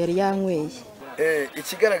babihameza ngo yari yanyweye.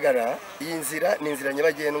 Ikigaragara iyi nzira ni inzira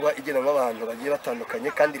nyabagendwa igendanwa abantu bagiye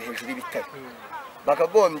batandukanye kandi iri hejuru y'ibitare.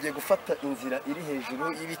 Bakagombye gufata inzira iri hejuru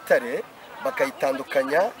y'ibitare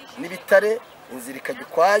bakayitandukanya n'ibitare, inzira ikajya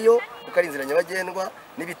ukwayo kuko ari inzira nyabagendwa,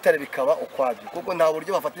 n'ibitare bikaba ukwabyo kuko nta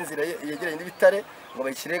buryo bafata inzira yegeranye n'ibitare ngo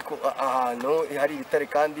bayishyire ahantu hari ibitare.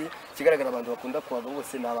 Kandi kigaragara abantu bakunda kuhava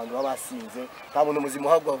bose ni abantu baba basinze, nta muntu muzima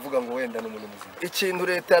uhabwa bavuga ngo wenda ni umuntu muzima. Ikintu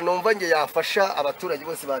leta numva nge yafasha abaturage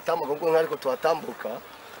bose batambuka kuko nk'ariko tuhatambuka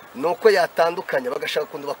nuko yatandukanya bagashaka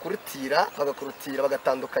kundu bakurutira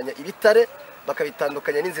bagatandukanya ibitare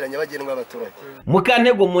bakabitandukanya n'inzira nyabagendwa y'abaturage.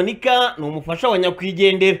 Mukantego Monica ni umufasha wa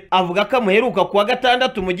nyakwigendera, avuga ko amuheruka kuwa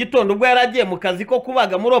gatandatu mu gitondo ubwo yaragiye mu kazi ko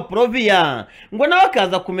kubaga muri Oprovia, ngo nawe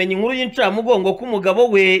akaza kumenya inkuru y'incamugongo ko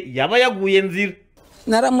umugabo we yaba yaguye nzira.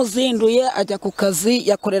 Naramuzinduye ajya ku kazi,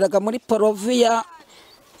 yakoreraga muri Oprovia,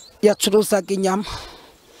 yacuruzaga inyama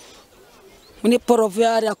muri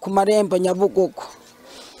Oprovia hariya ku marembo Nyabugogo.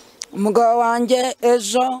 Umugabo wanjye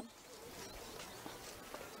ejo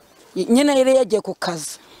nyine yari yagiye ku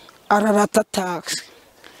kazi araratataje,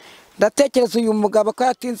 ndatekereza uyu mugabo ko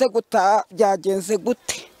yatinze gutaha byagenze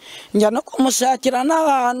gute, njya no kumushakira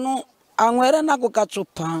n'abantu anywera n'ako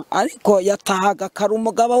gacupa, ariko yatahaga kare.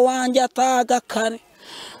 Umugabo wanjye yatahaga kare.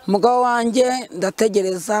 Umugabo wanjye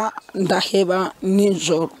ndategereza ndaheba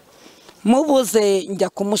nijoro, mubuze njya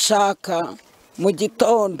kumushaka mu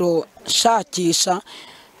gitondo nshakisha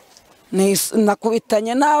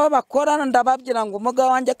nakubitanye n'abo bakorana ndababwira ngo umugabo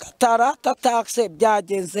wanjye katarata taxe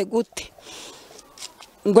byagenze gute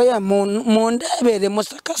ngo ya mu ndebere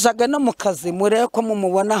musakazaga no mu kazi murebe ko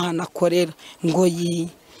mumubona ahantu akorera ngo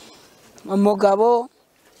umugabo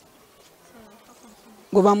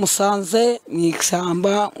ngo bamusanze mu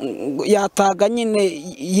ishyamba yataga nyine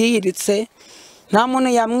yihiritse nta muntu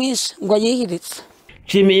yamwishe ngo yihiritse.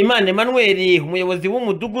 Nshimiyimana Emmanuel umuyobozi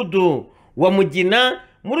w'umudugudu wa Mugina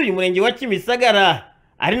muri uyu murenge wa Kimisagara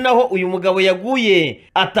ari naho uyu mugabo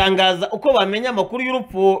yaguye atangaza uko bamenya amakuru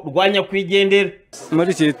y'urupfu rwa nyakwigendera.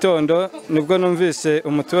 Muri iki gitondo nibwo numvise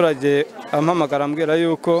umuturage ampamagara ambwira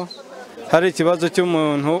yuko hari ikibazo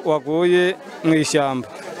cy'umuntu waguye mu ishyamba.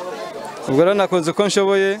 Ubwo rero nakoze uko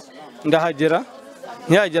nshoboye ndahagera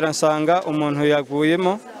ntihagera nsanga umuntu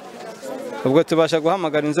yaguyemo. Ubwo tubasha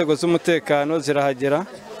guhamagara inzego z'umutekano zirahagera,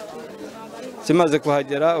 zimaze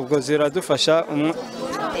kuhagera ubwo ziradufasha,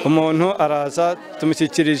 umuntu araza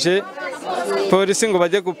tumushyikirije polisi ngo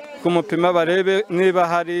bajye kumupima barebe niba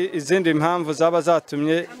hari izindi mpamvu zaba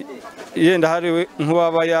zatumye yenda hari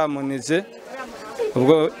nk'uwaba yamunize,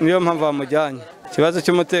 ubwo niyo mpamvu bamujyanye. Ikibazo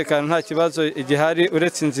cy'umutekano nta kibazo igihari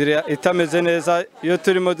uretse inzira itameze neza, iyo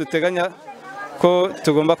turimo duteganya ko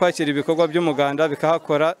tugomba kwakira ibikorwa by'umuganda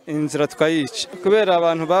bikahakora inzira twayica, kubera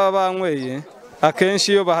abantu baba banyweye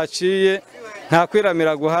akenshi iyo bahaciye nta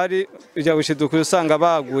kwiramira guhari ujya gushiduka usanga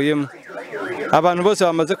baguyemo. Abantu bose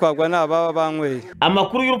bamaze kwagwa n'ababa banyweye.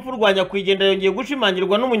 Amakuru y'urupfu rwa nyakwigendera yongeye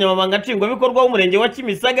gushimangirwa n'umunyamabanga nshingwabikorwa w'umurenge wa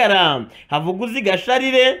Kimisagara Havuguzi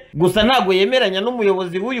Gasharire, gusa ntabwo yemeranya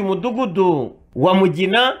n'umuyobozi w'uyu mudugudu wa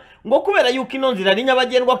Mugina ngo kubera yuko ino nzira ari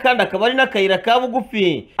nyabagendwa kandi akaba ari n'akayira ka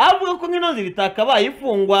bugufi, avuga ko nk'ino nzira itakabaye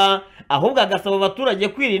ifungwa, ahubwo agasaba abaturage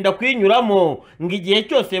kwirinda kuyinyuramo ngo igihe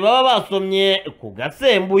cyose baba basomye ku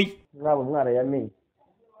gasembuye. Mwaba mwarayamenye?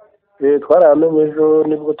 Twarayamenye ejo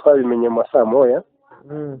nibwo twabimenye mu masaa moya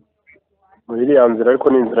muri iriya nzira, ariko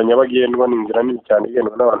ni inzira nyabagendwa, ni inzira nini cyane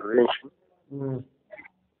igendwa n'abantu benshi.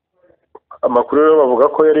 Amakuru rero bavuga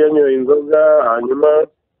ko yari yanyoye inzoga, hanyuma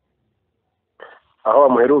aho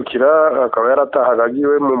amuherukira akaba yaratahaga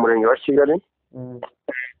agiwe mu murenge wa Kigali.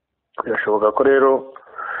 Birashoboka ko rero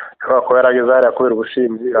ashobora kuba yarageze hariya kubera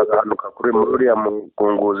ubusinzi agahanuka kuri uriya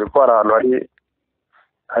mugunguzi, ko hari ahantu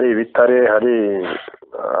hari ibitare, hari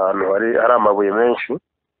ahantu hari amabuye menshi.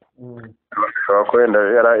 Ashobora kuba wenda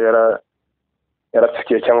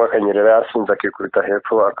yaratsikiye cyangwa akanyerera yasinze akikubita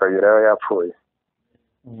hepfo akagerayo yapfuye.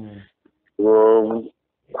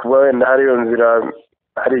 Kuba wenda hari iyo nzira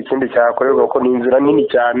hari ikindi cyakorerwa, ko ni inzira nini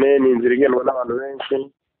cyane, ni inzira igendwa n'abantu benshi,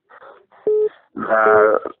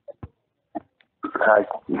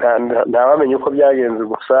 ntawamenye uko byagenze,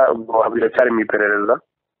 gusa ubwo biracyari mu iperereza.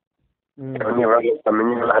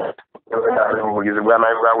 Hari ubugizi bwa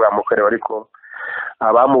nabi bwamukorewe, ariko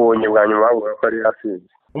abamubonye bwa nyuma bavuga ko ari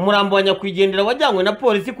yasinze. Umurambo wa nyakwigendera wajyanywe na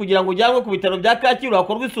polisi kugira ngo ujyanwe ku bitaro bya Kacyiru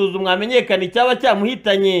hakorwe isuzumwa hamenyekane icyaba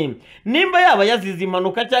cyamuhitanye, nimba yaba yazize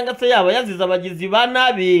impanuka cyangwa se yaba yazize abagizi ba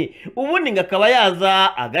nabi, ubundi ngo akaba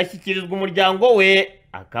yaza agashyikirizwa umuryango we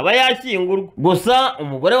akaba yashyingurwa. Gusa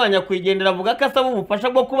umugore wa nyakwigendera avuga ko asaba ubufasha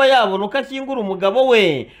bwo kuba yabona uko ashyingura umugabo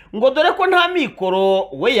we, ngo dore ko nta mikoro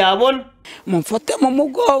we yabona. Mumfate mu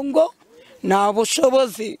mugongo, nta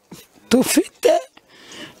bushobozi dufite,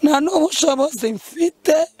 nta n'ubushobozi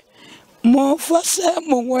mfite, mufashe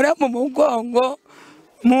munkore mu mugongo,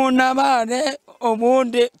 muntabare,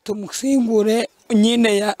 ubundi tumushyingure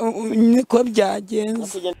nyine niko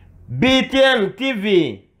byagenze. BTN TV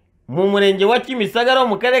mu murenge wa Kimisagara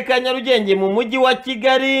mu karere ka Nyarugenge mu mujyi wa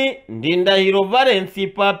Kigali, Ndindahiro Valence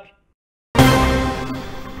Papi.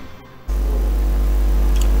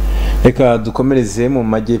 Reka dukomereze mu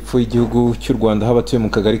majyepfo y'igihugu cy'u Rwanda, aho abatuye mu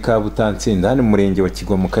kagari ka Butansinda ni mu murenge wa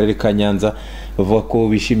Kigwa mu karere ka Nyanza bavuga ko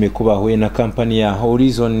bishimiye ko bahuye na kampani ya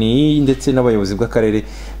Horizon ndetse n'abayobozi bw'akarere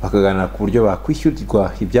bakaganira ku buryo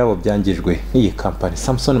bakwishyurirwa ibyabo byangijwe n'iyi kampani.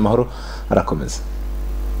 Samson Mahoro arakomeza.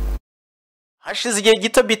 Hashize igihe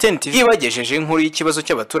gito BTN TV ibagejeje inkuru y'ikibazo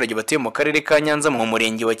cy'abaturage batuye mu karere ka Nyanza mu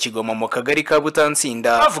murenge wa Kigoma mu kagari ka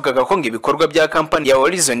Butansinda, bavugaga ko ngo ibikorwa bya kampani ya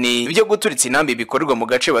Horizon byo guturitsa intambi bikorerwa mu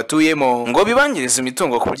gace batuyemo ngo bibangiriza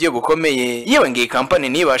imitungo ku buryo bukomeye, yewe ngo iyi kampani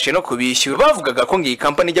ntibashe no kubishyura. Bavugaga ko ngo iyi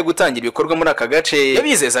kampani ijya gutangira ibikorwa muri aka gace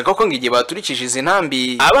yabizezaga ko ngo igihe baturikije izi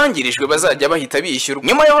ntambi abangirijwe bazajya bahita bishyurwa.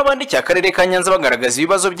 Nyuma y'aho abandikiye akarere ka Nyanza bagaragaza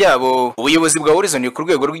ibibazo byabo, ubuyobozi bwa Horizon ku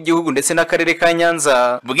rwego rw'igihugu ndetse n'akarere ka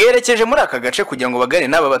Nyanza bwerekeje muri aka gace gace kugira ngo bagane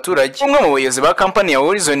n'aba baturage. Umwe mu bayobozi ba kampani ya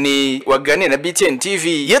Horizon waganira na BTN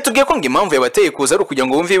TV yatubwiye ko ngo impamvu yabateye kuza ari ukugira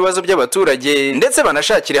ngo bumve ibibazo by'abaturage ndetse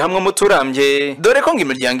banashakire hamwe umuturambye, dore ko ngo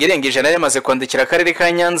imiryango irenga 100 yamaze kwandikira akarere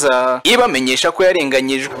ka Nyanza ibamenyesha ko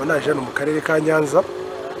yarenganyijwe. Naje mu karere ka Nyanza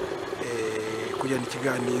kujyana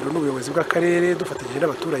ikiganiro n'ubuyobozi bw'akarere dufatanyije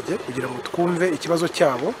n'abaturage kugira ngo twumve ikibazo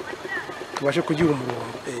cyabo, tubashe kugira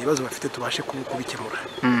umurongo ibibazo bafite tubashe kubikemura.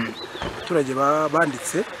 Abaturage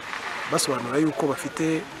banditse basobanura yuko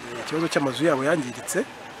bafite ikibazo cy'amazu yabo yangiritse,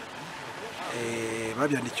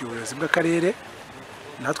 babyandikiye ubuyobozi bw'akarere,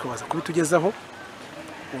 natwe baza kubitugezaho.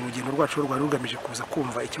 Urugendo rwacu rwari rugamije kuza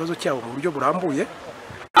kumva ikibazo cyabo mu buryo burambuye.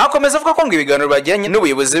 Akomeza avuga ko ngo ibiganiro bajyanye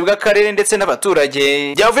n'ubuyobozi bw'akarere ndetse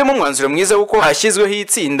n'abaturage byavuyemo umwanzuro mwiza w'uko hashyizweho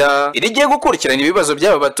itsinda rigiye gukurikirana ibibazo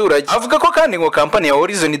by'aba baturage. Avuga ko kandi ngo kampani ya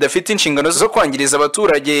Horizon idafite inshingano zo kwangiriza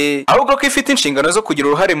abaturage, ahubwo ko ifite inshingano zo kugira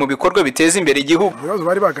uruhare mu bikorwa biteza imbere igihugu. Ibibazo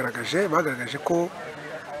bari bagaragaje ko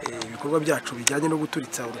ibikorwa byacu bijyanye no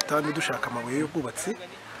guturitsa urutambi dushaka amabuye y'ubwubatsi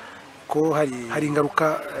ko hari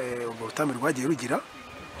ingaruka ubwo rutambi rwagiye rugira.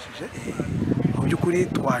 Mu by'ukuri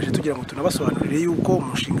twaje tugira ngo tunabasobanurire yuko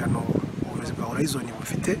mu nshingano ubuyobozi bwa Horizon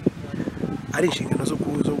bufite ari inshingano zo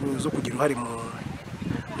kugira uruhare mu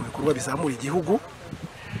bikorwa bizamura igihugu,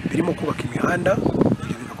 birimo kubaka imihanda,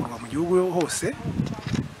 ibyo bigakorwa mu gihugu hose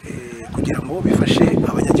kugira ngo bifashe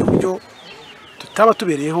abanyagihugu. Tutaba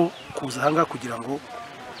tubereyeho kuza hanga kugira ngo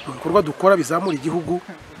mu bikorwa dukora bizamura igihugu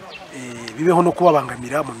bibeho no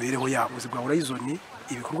kubabangamira mu mibereho yabo. Ubuyobozi bwa Horizon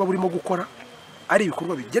ibikorwa burimo gukora ari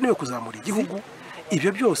ibikorwa bigenewe kuzamura igihugu,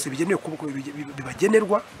 ibyo byose bigenewe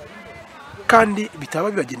bibagenerwa kandi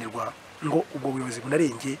bitaba bibagenerwa ngo ubwo buyobozi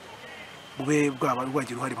bunarenge bube bwaba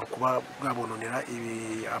rwagira uruhare mu kuba bwabononera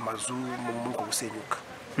amazu mu gusenyuka.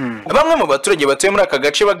 Bamwe mu baturage batuye muri aka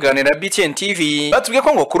gace baganira BTN TV batubwiye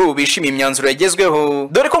ko ngo kuri ubu bishimiye imyanzuro yagezweho,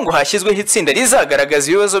 dore ko ngo hashyizweho itsinda rizagaragaza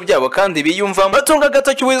ibibazo byabo kandi biyumvamo. Batunga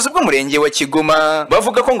agatoki ubuyobozi bw'umurenge wa Kigoma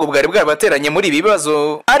bavuga ko ngo bwari bwabateranye muri ibi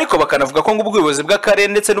bibazo, ariko bakanavuga ko ngo ubuyobozi bw'akarere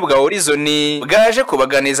ndetse n'ubwa Horizon bwaje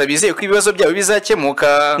kubaganiza bizeye ko ibibazo byabo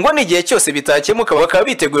bizakemuka, ngo n'igihe cyose bitakemuka bakaba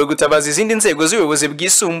biteguye gutabaza izindi nzego z'ubuyobozi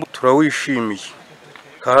bwisumbuye. Turawishimiye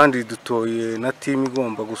kandi dutoye na timu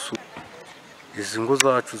igomba gusura izi ngo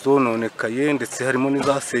zacu zononekaye ndetse harimo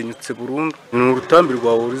n'izasenyutse burundu. Ni urutambi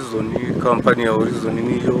rwa Horizon, kampani ya Horizon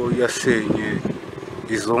niyo yasenye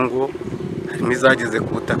izo ngo, harimo izageze ku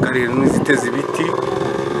butaka rero n'iziteze ibiti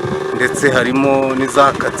ndetse harimo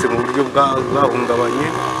n'izakatse mu buryo bwahungabanye,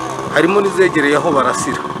 harimo n'izegereye aho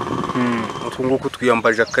barasira. Nguko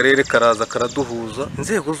twiyambaje akarere karaza karaduhuza,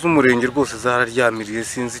 inzego z'umurenge rwose zararyamiriye,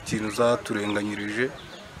 sinzi ikintu zaturenganyirije.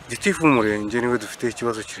 Gitifu umurenge niwe dufite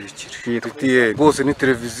ikibazo kirekire rwose, ni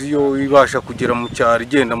televiziyo ibasha kugera mu cyaro,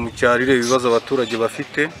 igenda mu cyaro ireba ibibazo abaturage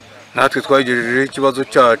bafite. Natwe twagejejeho ikibazo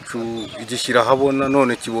cyacu igishyira ahabona,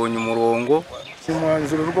 none kibonye umurongo.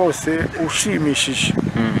 Umwanzuro rwose ushimishije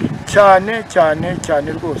cyane cyane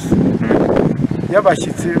cyane rwose,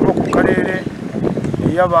 y'abashyitsi bo ku karere,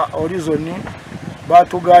 y'aba Horizon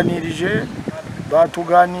batuganirije,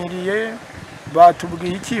 batuganiriye,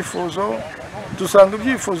 batubwiye icyifuzo. Dusanga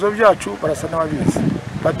ibyifuzo byacu barasa n'ababizi,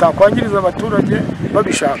 batakwangiriza abaturage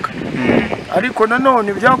babishaka, ariko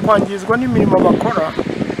nanone byakwangizwa n'imirimo bakora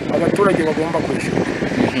abaturage bagomba kwishyura.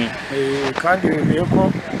 Kandi bemeye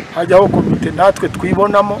ko hajyaho komite natwe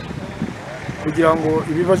twibonamo kugira ngo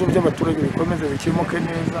ibibazo by'abaturage bikomeze bikemuke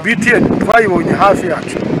neza. BTN twayibonye hafi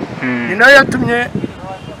yacu, ni nayo yatumye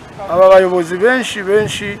aba bayobozi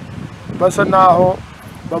benshi basa naho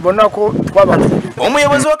babona ko twabaye.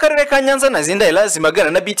 Umuyobozi w'akarere ka Nyanza Nazinda Elazi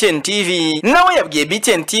magana na BTN TV nawe yabwiye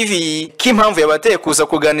BTN TV ko impamvu yabateye kuza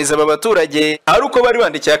kuganiza aba baturage ari uko bari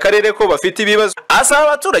bandikiye akarere ko bafite ibibazo. Asaba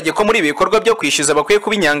abaturage ko muri ibikorwa byo kwishyuza bakwiye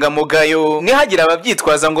kuba inyangamugayo, ntihagira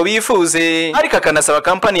ababyitwaza ngo bifuze, ariko akanasaba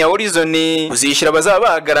kampani ya Horizon kuzishyura abazaba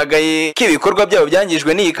bagaragaye ko ibikorwa byabo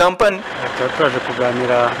byangijwe n'iyi kampani. Turaje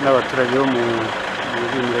kuganira n'abaturage bo mu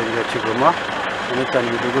mirenge ya Kigoma, cyane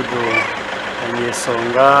imidugudu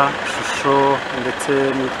Nyesonga, Shusho ndetse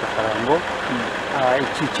n'itwa Karambo,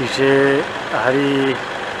 ikikije ahari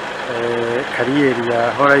kariyeri ya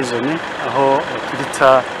Horizon, aho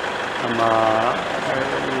baturitsa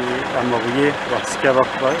amabuye basigaye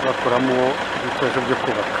bakoramo ibikoresho byo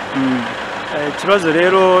kubaka. Ikibazo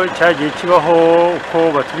rero cyagiye kibaho uko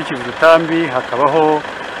baturikije urutambi, hakabaho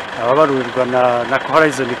ababarurirwa na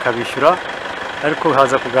Horizon ikabishyura, ariko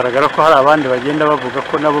haza kugaragara ko hari abandi bagenda bavuga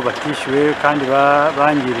ko nabo batishyuwe kandi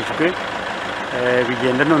bangirijwe.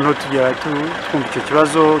 Bigenda noneho tujya twumva icyo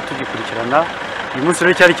kibazo tugikurikirana. Uyu munsi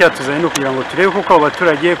rero cyari cyatuzanye no kugira ngo turebe kuko abo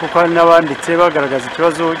baturage, kuko hari n'abanditse bagaragaza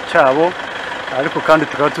ikibazo cyabo, ariko kandi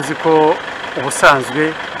tukaba tuzi ko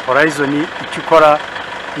ubusanzwe Horizon icyo ikora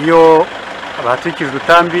iyo abahatwikije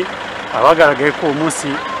urutambi abagaragaye ko uwo munsi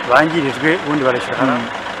bangirijwe ubundi barashyira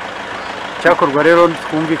cyakorwa rero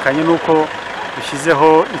twumvikanye nuko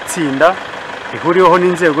dushyizeho itsinda rihuriweho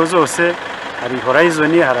n'inzego zose, hari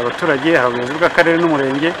Horizon, hari abaturage, hari ubuyobozi bw'akarere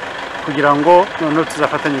n'umurenge, kugira ngo noneho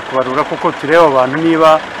tuzafatanye kubarura kuko tureba abantu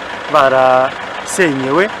niba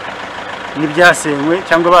barasenyewe n'ibyasenywe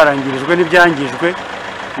cyangwa barangirijwe n'ibyangijwe,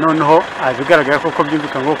 noneho bigaragara koko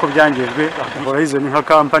byumvikana ko byangijwe. Horizon nka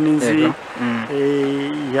kampani nzi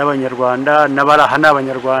y'abanyarwanda n'abaraha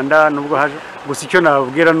n'abanyarwanda, nubwo gusa icyo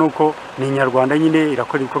nababwira nuko ni inyarwanda nyine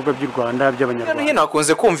irakora ibikorwa by'u Rwanda by'abanyarwanda. Hino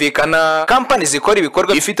hakunze kumvikana kampani zikora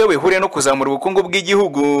ibikorwa bifite bihuriye no kuzamura ubukungu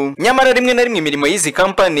bw'igihugu, nyamara rimwe na rimwe imirimo y'izi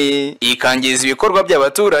kampani ikangiza ibikorwa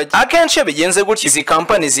by'abaturage. Akenshi iyo bigenze gutya izi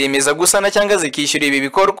kampani ziyemeza gusana cyangwa zikishyura ibi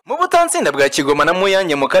bikorwa. Mu Butansinda bwa Kigoma na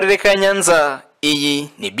Muyange mu karere ka Nyanza, iyi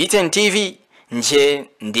ni BTN TV, nje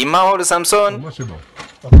ndi Mahoro Samson.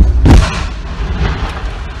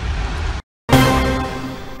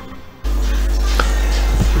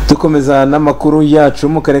 Dukomeza n'amakuru yacu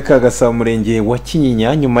mu karere ka Gasabo murenge wa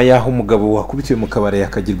Kinyinya, nyuma yaho umugabo wakubitiwe mu kabari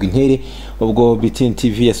akagirwa intere. Ubwo BTN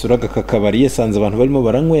TV yasuraga akabari yasanze abantu barimo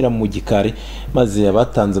baranywera mu gikari, maze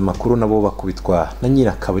abatanze amakuru nabo bakubitwa na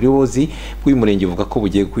nyirakabari. Ubuyobozi bw'uyu murenge buvuga ko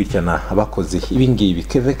bugiye gukurikirana abakoze ibi ngibi.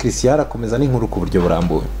 Keve Christian akomeza n'inkuru ku buryo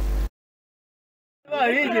burambuye.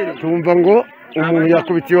 Tumva ngo umuntu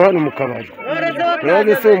yakubitiwe hano mu kabari,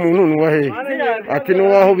 rero se umuntu ni uwahe? Ati ni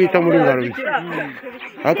uwaho bita muri Ngaruye,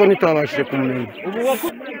 ariko ntitabashije kumumenya.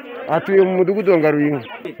 Atuye mu mudugudu wa Ngaruye,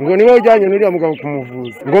 ngo niwe ujyanye n'uriya mugabo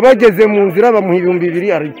kumuvuza, ngo bageze mu nzira bamuha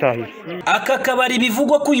 2,000 aritahira. Aka kabari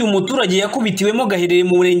bivugwa ko uyu muturage yakubitiwemo gaherereye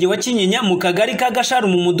mu murenge wa Kinyinya mu kagari ka Gasharu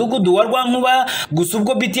mu mudugudu wa Rwankuba. Gusa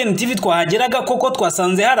ubwo BTN TV twahageraga koko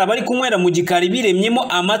twasanze hari abari kunywera mu gikari biremyemo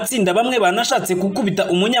amatsinda, bamwe banashatse gukubita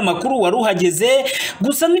umunyamakuru wari uhageze.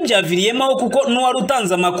 Gusa ntibyaviriyemo aho kuko n'uwari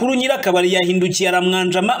utanze amakuru nyirakabari yahindukiye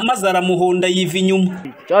aramwanjama maze aramuhonda yiva inyuma.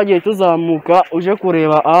 Cyagiye tuzamuka uje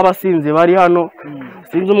kureba abasinzi bari hano,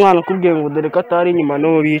 sinzi umwana akubwiye ngo dore ko atari inyuma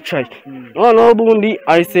no bicaye. Noneho bundi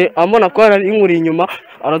ahise amona ko ari inkuri inyuma,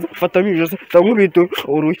 arafata mijosi tamubito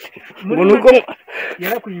uruki. Ngo nuko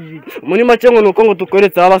muri make ngo nuko ngo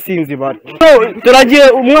tukoretse abasinzi bari. Turagiye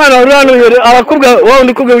umwana wari hano arakubwa wawe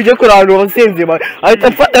ndikubwe uje kurana abasinzi bari. Ahita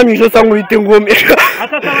afata mijosi amubita ingome.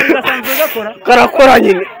 Akakabari gasanzwe gakora? Karakora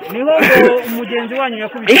nyine. Niho umugenzi wanyu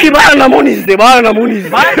yakubise. Iki bana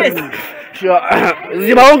munize.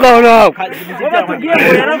 Zibaho ngaho nawe.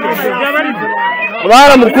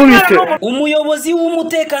 Baramukubise. Umuyobozi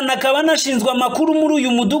w'umutekano akaba anashinzwe amakuru muri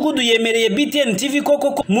uyu mudugudu yemereye BTN TV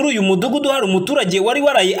koko muri uyu mudugudu hari umuturage wari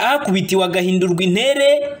waraye ahakubitiwe agahindurwa intere,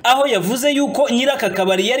 aho yavuze yuko nyiraka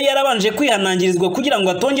kabari yari yarabanje kwihanangirizwa kugira ngo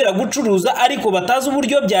atongera gucuruza, ariko batazi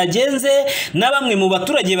uburyo byagenze, na bamwe mu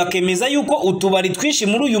baturage bakemeza yuko utubari twinshi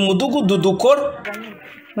muri uyu mudugudu dukora.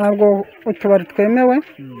 Ntabwo utubari twemewe,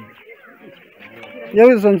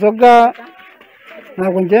 yewe izo nzoga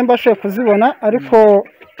ntabwo ngiye mbashe kuzibona, ariko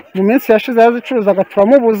mu minsi yashize yazicuruzaga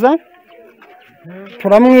turamubuza,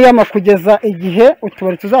 turamwiyama kugeza igihe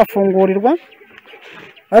utubari tuzafungurirwa,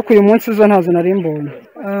 ariko uyu munsi zo ntazo nari mbonye.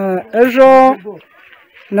 Ejo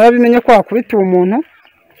narabimenye ko hakubitiwe umuntu,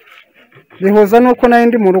 bihuza nuko nari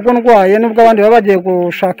ndi mu rugo ndwaye, nubwo abandi baba bagiye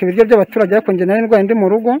gushaka ibiryo by'abaturage, ariko njye nari ndwaye ndi mu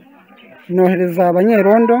rugo, nohereza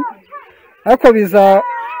abanyerondo, ariko biza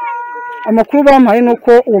amakuru bampaye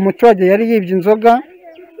nuko uwo muturage yari yibye inzoga.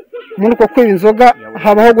 Muri uko kwiba inzoga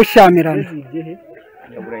habaho gushyamirana.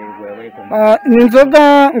 Ni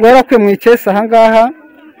inzoga ngo yarakuye mu ikesi ahangaha.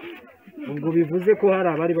 Ubwo bivuze ko hari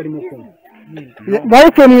abari barimo kunywa.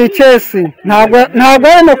 Bayikuye mu ikesi, ntabwo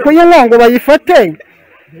barimo kuyinywa ngo bayifate,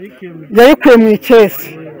 yayikuye mu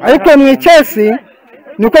ikesi. Ayikuye mu ikesi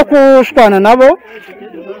niko kushwana nabo,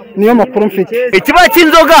 niyo makuru mfite. Ikibazo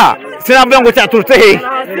cy'inzoga sinavuga ngo cyaturutse hehe,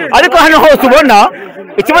 ariko hano hose ubona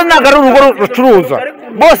ikibazo ntabwo ari urugo rucuruza,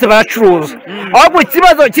 bose baracuruza. Ahubwo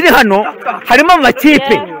ikibazo kiri hano harimo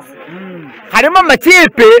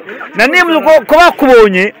amakipe na nimwe ko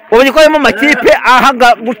bakubonye ubonye ko harimo amakipe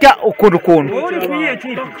ahanga gutya ukuntu.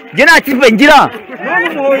 Njye nta kipe ngira,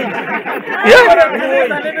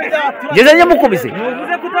 ngeze nyamukubise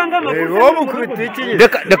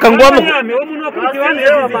reka ngo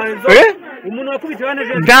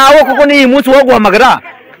ntawe kuko n'iyi munsi wo guhamagara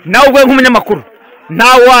nawe ubwo nk'umunyamakuru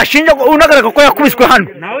ntawe washinja unagaragara ko yakubiswe hano.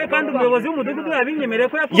 Nawe kandi umuyobozi w'umudugudu yabinyemereye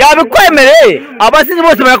ko yabikwemereye. Abasinzi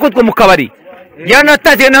bose barakubitwa mu kabari,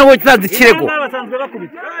 yanataje nawe cyazi kirego.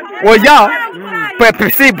 Oya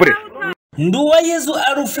possible. Nduwayezu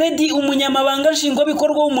Alfred umunyamabanga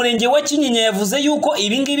nshingwabikorwa w'umurenge wa Kinyinya yavuze yuko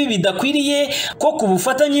ibingibi bidakwiriye ko ku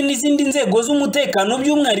bufatanye n'izindi nzego z'umutekano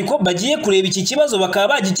by'umwihariko bagiye kureba iki kibazo bakaba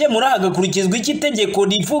bagikemura hagakurikizwa iki tegeko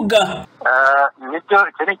rivuga. Nicyo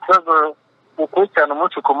ni ikibazo ukurikirana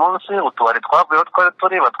umunsi ku munsi. Utubari twavuyeho twari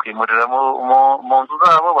turi batwimurira mu nzu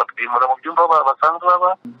zabo, batwimura mu byumba basanzwe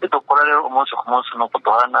baba. Dukora rero umunsi ku munsi nuko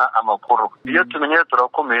duhana amakuru. Iyo tumenye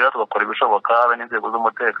turakumira tugakora ibishoboka n'inzego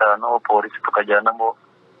z'umutekano, polisi tukajyanamo,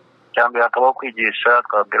 cyangwa hakabaho kwigisha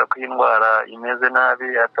twabwira ko indwara imeze nabi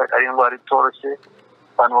ari indwara itoroshye,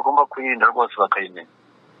 abantu bagomba kuyirinda rwose bakayimenya,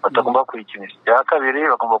 batagomba kuyikinisha. Icya kabiri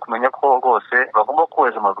bagomba kumenya ko rwose bagomba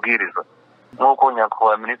kubahiriza amabwiriza nk'uko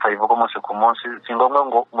nyakubahwa minisitiri abivuga umunsi ku munsi. Si ngombwa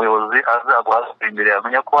ngo umuyobozi aze aguhagarare imbere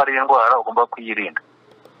amenya ko hari indwara ugomba kuyirinda,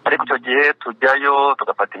 ariko icyo gihe tujyayo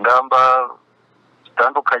tugafata ingamba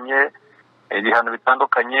zitandukanye, ibihano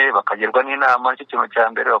bitandukanye, bakagerwa n'inama. Nicyo kintu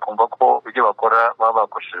cya mbere, bakumva ko ibyo bakora baba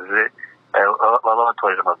bakoresheje baba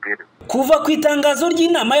batwaje amabwiriza. Kuva ku itangazo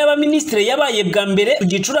ry'inama y'abaminisitiri yabaye bwa mbere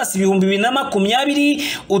Gicurasi 2020,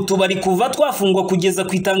 utubari kuva twafungwa kugeza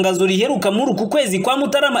ku itangazo riheruka muri uku kwezi kwa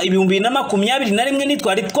Mutarama 2021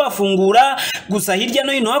 nitwari twafungura. Gusa hirya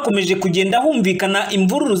no hino hakomeje kugenda humvikana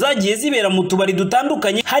imvururu zagiye zibera mu tubari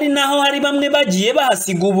dutandukanye, hari naho hari bamwe bagiye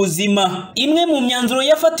bahasiga ubuzima. Imwe mu myanzuro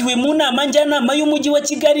yafatiwe mu nama njyanama y'umujyi wa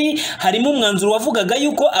Kigali harimo umwanzuro wavugaga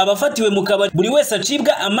yuko abafatiwe mu kabari buri wese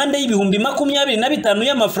acibwa amande y'ibihumbi 25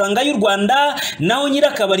 y'amafaranga y'u Rwanda, naho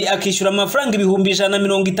nyirakabari akishyura amafaranga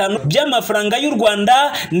 150 by'amafaranga y'u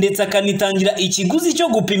Rwanda, ndetse akanitangira ikiguzi cyo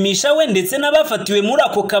gupimisha we ndetse n'abafatiwe muri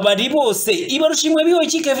ako kabari bose. Ibarushimwe biho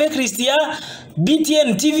Keve Christian,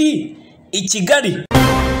 BTN TV i Kigali.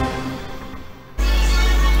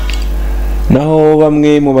 Naho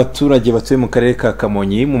bamwe mu baturage batuye mu karere ka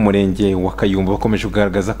Kamonyi mu murenge wa Kayumba bakomeje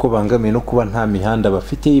kugaragaza ko bangamiye no kuba nta mihanda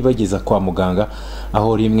bafite ibageza kwa muganga,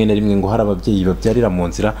 aho rimwe na rimwe ngo hari ababyeyi babyarira mu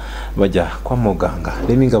nzira bajya kwa muganga.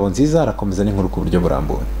 Remi Ngabonziza arakomeza n'inkuru ku buryo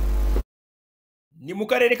burambuye. Ni mu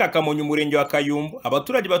karere ka Kamonyi umurenge wa Kayumba,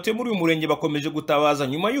 abaturage batuye muri uyu murenge bakomeje gutabaza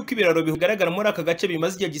nyuma y'uko ibiraro bigaragara muri aka gace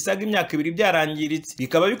bimaze igihe gisaga imyaka 2 byarangiritse,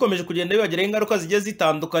 bikaba bikomeje kugenda bibagiraho ingaruka zigiye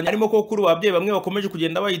zitandukanye, harimo ko kuri ababyeyi bamwe bakomeje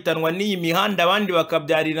kugenda bahitanwa n'iyi mihanda, abandi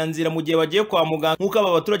bakabyarira nzira mu gihe bagiye kwa muganga, nk'uko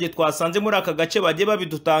aba baturage twasanze muri aka gace bagiye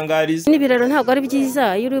babidutangariza. N'ibiraro ntabwo ari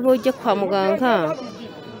byiza iyo uri bujye kwa muganga,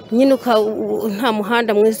 nyine nta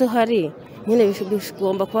muhanda mwiza uhari, nyine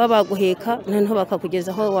bigomba kuba baguheka noneho bakakugeza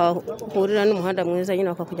aho wahurira n'umuhanda mwiza, nyine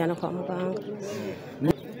bakakujyana kwa muganga.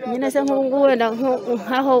 Nyine se nk'ubu wenda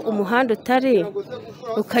nk'aho umuhanda utari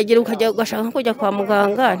ukajya ugashaka kujya kwa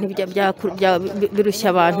muganga, birushya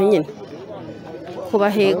abantu nyine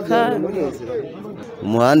kubaheka.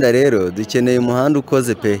 Umuhanda rero dukeneye umuhanda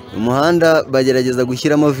ukoze pe. Umuhanda bagerageza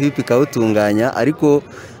gushyiramo vipi kawutunganya, ariko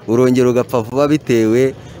urongera ugapfa vuba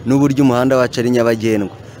bitewe n'uburyo umuhanda wacu ari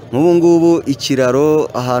nyabagendwa. Nk'ubu ngubu ikiraro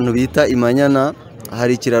ahantu bita Imanyana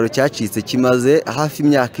hari ikiraro cyacitse kimaze hafi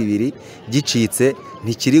imyaka 2 gicitse,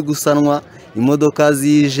 ntikiri gusanwa. Imodoka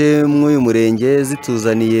zije mu uyu murenge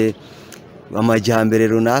zituzaniye amajyambere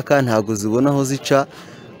runaka ntago zibona aho zica,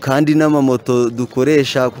 kandi n'amamoto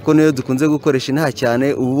dukoresha kuko niyo dukunze gukoresha nta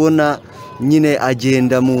cyane, ubona nyine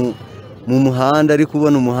agenda mu muhanda, ariko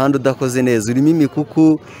ubona umuhanda udakoze neza, urimo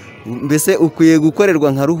imikuku. Mbese ukwiye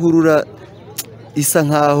gukorerwa nka ruhurura isa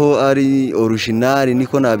nkaho ari original,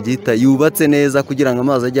 niko nabyita, yubatse neza kugira ngo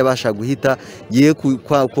amazi ajye abasha guhita ye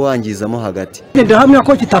kwangizamo hagati. Ndahamya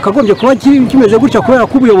ko kitakagombye kuba kimeze gutya kubera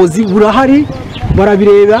ko ubuyobozi burahari,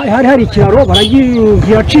 barabireba. Hari ikiraro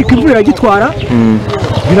baragicika, imvura gitwara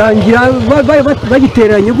birangira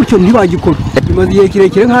bagiteranye gutyo ntibagikora. Bimaze igihe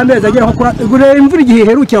kirekire nk'amezi agera aho kuri imvura igihe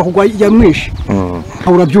iherukira kugwa yamwishe.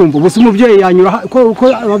 Urabyumva gusa umubyeyi yanyura ko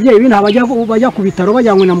ababyeyi b'inta bajya ku bitaro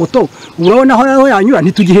bajyanywe na moto, urabona aho yanyura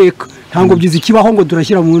ntitugiheka, ntango byiza ikibaho ngo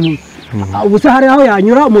turashyira mu ntu. Ubusa hari aho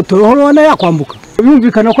yanyura moto urabona yakwambuka,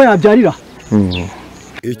 bimvikana ko yabyarira.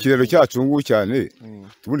 Ikiraro cyacu ngubu cyane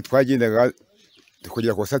tubundi twagendaga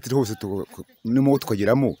tukagera ku satire hose n'imo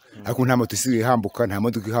tukageramo, ariko nta moto isigaye ihambuka, nta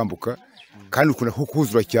modoka ihambuka, kandi ukunda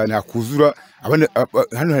kuzura cyane, hakuzura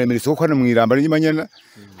hano haremeretse ko hano mu iramba ry'Imanyana,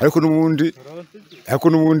 ariko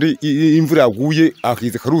n'ubundi imvura yaguye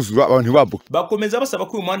akiza karuzura abantu bambuka. Bakomeza basaba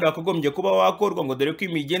ko uyu muhanda wakagombye kuba wakorwa ngo dore ko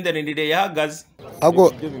imigenderanire yahagaze.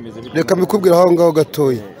 Ago reka mbikubwira aho ngaho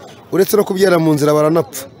gatoya, uretse no kubyara mu nzira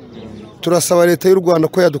baranapfa. Turasaba leta y'u Rwanda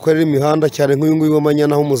ko yadukorera imihanda cyane nk'uyu nguyu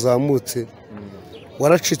w'Amanyana aho muzamutse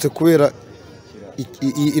waracitse kubera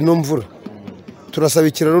ino mvura. Turasaba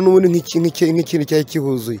ikiraro n'ubundi nk'ikintu cyari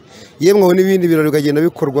kihuzuye, yemwe aho n'ibindi biraro bikagenda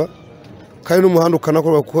bikorwa, kandi n'umuhanda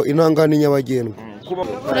ukanakorwa kuko intangane nyabagendwa.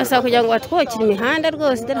 turasaba kugira ngo batwokere imihanda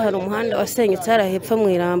rwose dore hari umuhanda wasenyutse hariya hepfo mu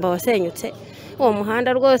iramba wasenyutse uwo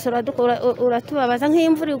muhanda rwose uratubabaza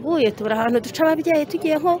nk'imvura iguye tubura ahantu duca ababyeyi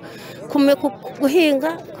tugiye nko guhinga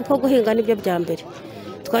kuko guhinga nibyo bya mbere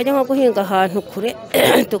twajya nko guhinga ahantu kure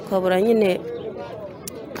tukabura nyine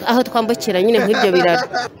aho twambukira nyine nk'ibyo biraro.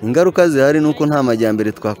 Ingaruka zihari nuko nta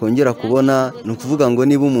majyambere twakongera kubona, ni ukuvuga ngo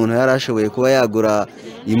niba umuntu yari ashoboye kuba yagura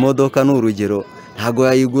imodoka n'urugero ntago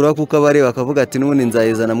yayigura kuko abareba akavuga ati n'ubundi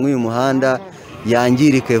nzayizana muri uyu muhanda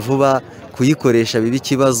yangirike vuba, kuyikoresha biba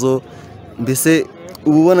ikibazo. Mbese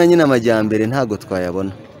ububona nyine amajyambere ntago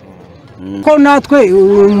twayabona ko natwe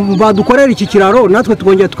badukorera iki kiraro natwe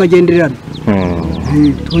tukongera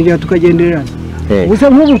tukagendererana gusa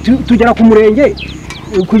nk'ubu tugera ku murenge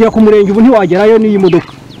kujya ku murenge ubu ntiwagerayo n'iyi modoka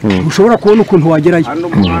ushobora kubona ukuntu wagerayo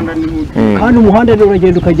kandi umuhanda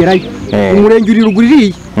uragenda ukagerayo umurenge uri ruguru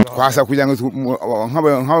iriya twasa kugira ngo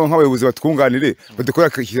nk'abayobozi batwunganire badukora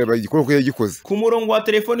igikorwa gikoze. Ku murongo wa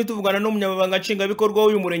telefoni tuvugana n'umunyamabanga nshingwabikorwa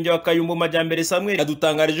w'uyu murenge wa Kayumbu Majyambere Samuel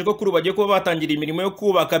yadutangarije ko kuri bagiye kuba batangira imirimo yo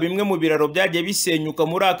kubaka bimwe mu biraro byagiye bisenyuka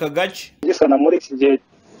muri aka gace. Gisana muri iki gihe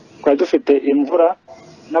twari dufite imvura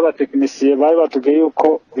n'abatekinisiye bari batubwiye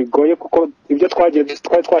yuko bigoye kuko ibyo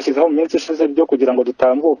twari twashyizeho mu minsi ishize byo kugira ngo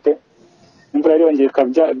dutambuke imvura yariyongeye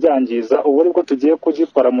byangiza. Ubu aribwo tugiye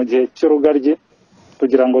kugikora mu gihe cy'urugaryi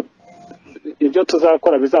kugira ngo ibyo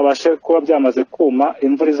tuzakora bizabashe kuba byamaze kuma,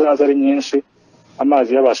 imvura izaza ari nyinshi,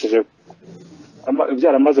 amazi yabashije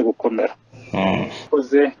byaramaze gukomera.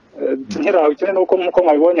 Nkiraho cyane nuko nkuko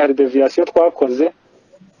mwabibonye hari deviation twakoze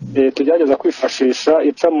tugerageza kwifashisha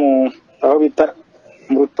ica mu aho bita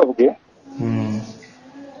mu rutobwe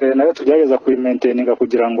nayo tugerageza kuyimainteninga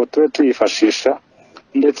kugira ngo tube tuyifashisha,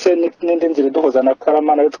 ndetse n'indi nzira iduhuza na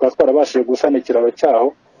Karama nayo tukaba twarabashije gusana ikiraro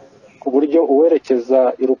cyaho ku buryo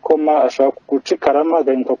uwerekeza i Rukoma ashaka guca Karama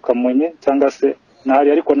agahinduka ku Kamonyi cyangwa se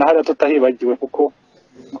nahari, ariko nahari tutahibagiwe kuko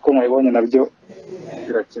mwabibonye nabyo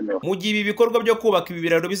birakenewe. Mu gihe ibi bikorwa byo kubaka ibi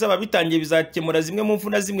biraro bizaba bitangiye bizakemura zimwe mu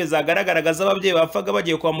mfuna zimwe zagaragaraga z'ababyeyi bapfaga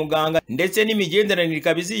bagiye kwa muganga, ndetse n'imigenderanire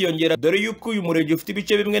ikaba iziyongera dore yuko uyu murenge ufite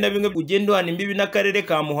ibice bimwe na bimwe ugenda uhana imbibi n'akarere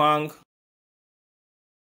ka Muhanga.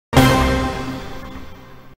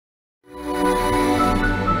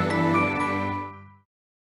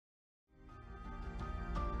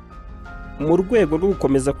 Mu rwego rwo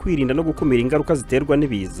gukomeza kwirinda no gukumira ingaruka ziterwa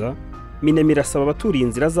n'ibiza, Minemi irasaba abaturiye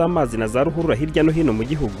inzira z'amazi na za ruhurura hirya no hino mu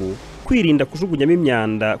gihugu kwirinda kujugunyamo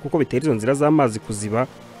imyanda kuko bitera izo nzira z'amazi kuziba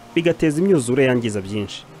bigateza imyuzure yangiza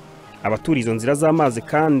byinshi. Abaturiye izo nzira z'amazi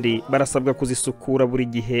kandi barasabwa kuzisukura buri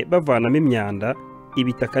gihe bavanamo imyanda,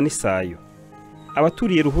 ibitaka n'isayo.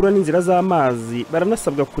 Abaturiye ruhurura n'inzira z'amazi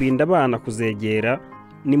baranasabwa kurinda abana kuzegera,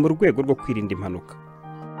 ni mu rwego rwo kwirinda impanuka.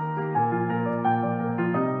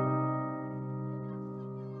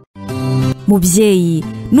 Mubyeyi,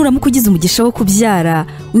 nuramuka ugize umugisha wo kubyara,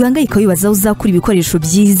 wihangayika wibaza aho uzakura ibikoresho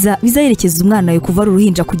byiza bizaherekeza umwana wawe kuva ari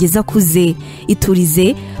uruhinja kugeza akuze.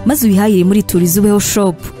 Iturize maze uyihahire muri Iturize Ubeho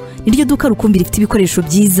Shop. Niryo duka rukumbi rifite ibikoresho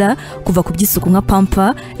byiza kuva ku by'isuku nka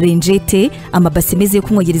pampa, renjete, amabase meze yo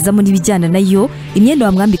kumwogerezamo n'ibijyana nayo, imyenda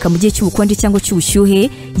wamwambika mu gihe cy'ubukonje cyangwa cy'ubushyuhe,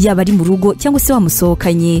 yaba ari mu rugo cyangwa se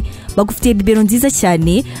wamusohokanye. Bagufitiye bibero nziza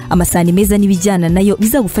cyane, amasahani meza n'ibijyana nayo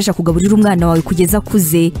bizagufasha kugaburira umwana wawe kugeza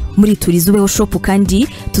akuze. Muri Iturize Ubeho Shop kandi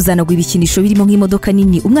tuzanagwa ibikinisho birimo nk'imodoka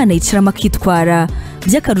nini umwana yicaramo akitwara.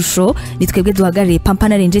 By'akarusho ni twebwe duhagarariye pampa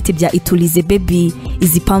na renjete bya Iturize Baby.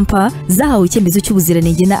 Izi pampa zahawe icyemezo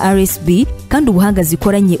cy'ubuziranenge na RSB kandi ubuhanga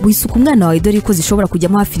zikoranye buhisuka umwana wawe dore ko zishobora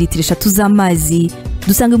kujyamo hafi litiro 3 z'amazi.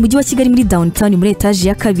 Dusanga mu mujyi wa Kigali muri downtown muri etage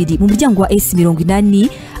ya 2 mu muryango wa S80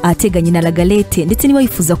 ahateganye na La Galette, ndetse niba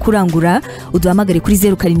wifuza kurangura uduhamagare kuri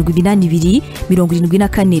 0782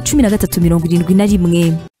 74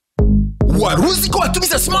 1371. Waruzi ko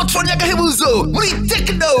watumiza smartphone y'agahebuzo muri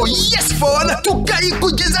Tecno Yes Phone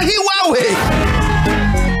tukayikugeza hiwawe.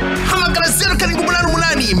 Hamagara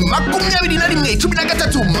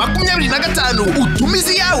 0788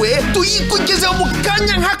 utumizi yawe tuyikugezeho mu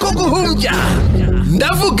kanya nk'ako guhumbya.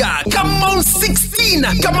 Ndavuga Camon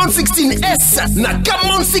 16, Camon 16S na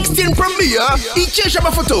Camon 16 Premier ikesha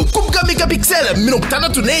amafoto kubwa megapixel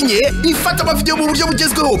 64 ifata amavideo mu buryo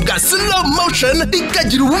bugezweho bwa slow motion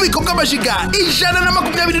ikagira ububiko bw'amajiga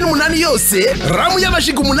 128 yose, RAM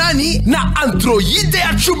y'amajiga 8 na Android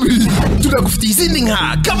ya 10. Tunagufitiye izindi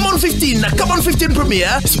nka Camon 15 na Camon 15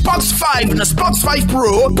 Premier, Spox 5 na Spox 5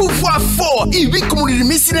 Pro, Pouvoir 4 ibika umuriro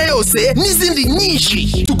iminsi na yose n'izindi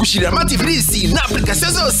nyinshi. Tugushyirira amatifilisi na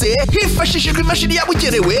application zose hifashishijwe imashini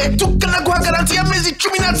yabugenewe, tukanaguha garanti y'amezi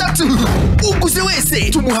 13. Uguze wese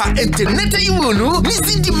tumuha internet y'ubuntu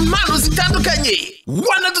n'izindi mpano zitandukanye.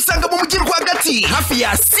 wanadusanga mu mujyi rwagati hafi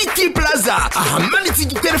ya City Plaza ahamanitse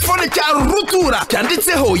igitelefone cya rutura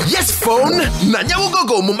cyanditseho Yes Phone na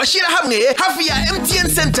Nyabugogo mu mashyirahamwe hafi ya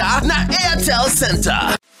MTN Center na Airtel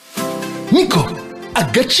Center. Niko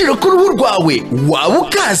agaciro k'uruhu rwawe waba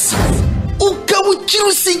ukazi ukabukira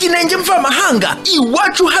usiga inenge mvamahanga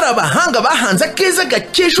iwacu hari abahanga bahanze akeza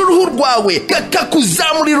gakesha uruhu rwawe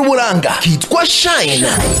kakakuzamurira uburanga kitwa Shine.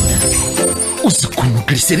 Uzi ukuntu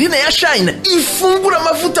glycerine ya Shine ifungura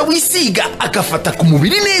amavuta wisiga agafata ku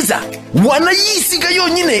mubiri neza, wanayisiga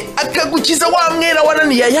yonyine akagukiza wa mwera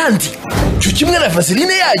wananiye ayandi. Cyo kimwe na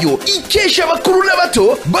vaseline yayo ikesha abakuru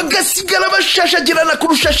n'abato bagasigara bashashagirana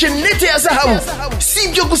kurusha shenete ya zahabu. Si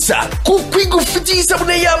ibyo gusa kuko igufitiye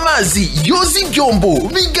isabune y'amazi yoza ibyombo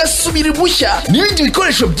bigasubira bushya n'ibindi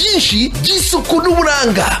bikoresho byinshi by'isuku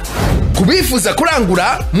n'uburanga. Kubifuza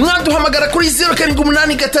kurangura mwaduhamagara kuri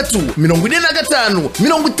 0783 45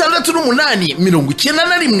 68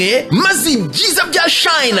 91 maze ibyiza bya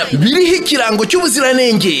Shine biriho ikirango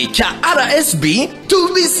cy'ubuziranenge cya RSB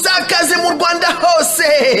tubisakaze mu Rwanda hose.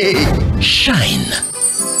 Shine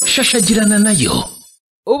shashagirana nayo.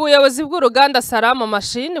 Ubuyobozi bw'uruganda Salama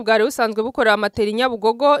Machine bwari busanzwe bukorera amateri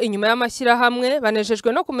Nyabugogo inyuma y'amashyirahamwe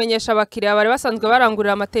banejejwe no kumenyesha abakiriya bari basanzwe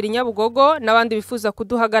barangurira amateri Nyabugogo n'abandi bifuza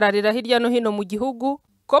kuduhagararira hirya no hino mu gihugu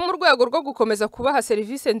ko mu rwego rwo gukomeza kubaha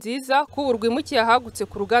serivisi nziza kuburwimukiye ahagutse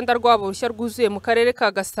ku ruganda rwabo rushya rwuzuye mu karere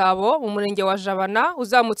ka Gasabo mu murenge wa Jabana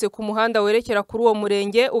uzamutse ku muhanda werekera kuri uwo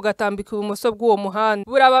murenge ugatambika ibumoso bw'uwo muhanda.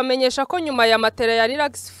 Burabamenyesha ko nyuma ya matera ya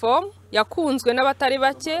Relax Form yakunzwe n'abatari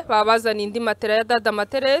bake babazana indi matera ya Dada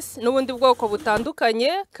Matres n'ubundi bwoko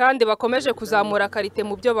butandukanye kandi bakomeje kuzamura karite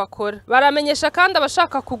mu byo bakora. Baramenyesha kandi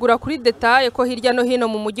abashaka kugura kuri detaye ko hirya no hino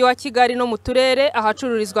mu mujyi wa Kigali no mu turere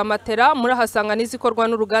ahacururizwa matera muri ahasanga n'izikorwa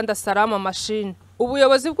n'uruganda Salama Machine.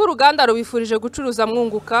 Ubuyobozi bw'uruganda rubifurije gucuruza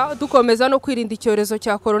mwunguka dukomeza no kwirinda icyorezo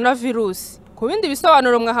cya coronavirus. Ku bindi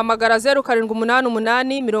bisobanuro mwahamagara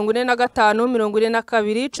 0788 45 42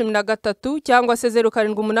 13 cyangwa se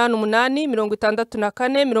 0788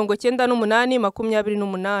 64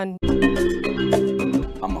 98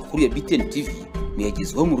 Amakuru ya BTN TV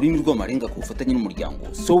muyagezweho mu rurimi rw'amarenga ku bufatanye n'umuryango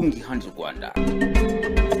Sowing Hand Rwanda.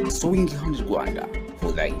 Sowing Hand Rwanda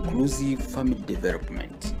for the inclusive family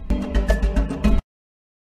development.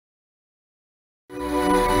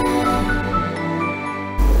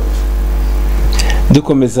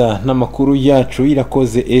 Dukomeza n'amakuru yacu.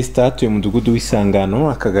 Irakoze Esther atuye mu mudugudu w'Isangano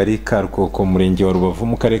akagari ka Rukoko murenge wa Rubavu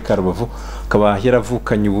mu karere ka Rubavu akaba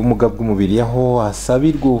yaravukanye ubumuga bw'umubiri aho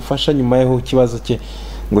asabirwa ubufasha nyuma y'aho ikibazo cye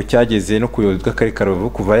ngo cyageze no kuyobozi bw'akarere ka Rubavu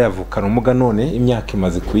kuva yavukana umuga none imyaka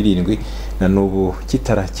imaze kwirindwi na n'ubu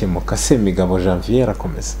kitarakemuka. Semigabo Janvier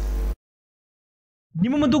arakomeza. Ni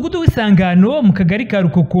mu mudugudu w'Isangano mu kagari ka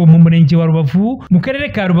Rukoko mu murenge wa Rubavu mu karere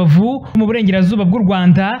ka Rubavu mu burengerazuba bw'u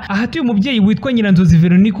Rwanda ahatuye umubyeyi witwa Nyiranzozi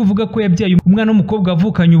Veronique uvuga ko yabyaye umwana w'umukobwa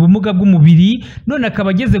avukanye ubumuga bw'umubiri none akaba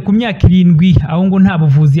ageze ku myaka 7 aho ngo nta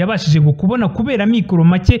buvuzi yabashije kubona kubera mikoro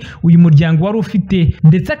make uyu muryango wari ufite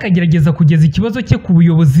ndetse akagerageza kugeza ikibazo cye ku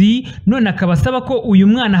buyobozi none akaba asaba ko uyu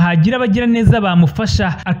mwana hagira abagira neza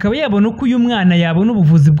bamufasha akaba yabona uko uyu mwana yabona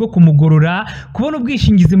ubuvuzi bwo kumugorora kubona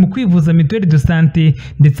ubwishingizi mu kwivuza mituelle de santé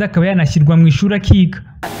ndetse akaba yanashyirwa mu ishuri akiga.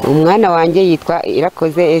 Umwana wanjye yitwa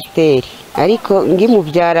Irakoze Esther ariko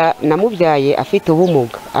ngimubyara namubyaye afite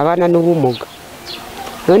ubumuga abana n'ubumuga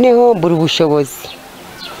noneho mbura ubushobozi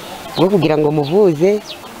bwo kugira ngo muvuze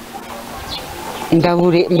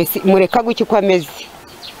ndabure mbese mureka gucyo uko ameze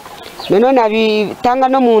noneho nabitanga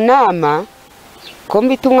no mu nama ko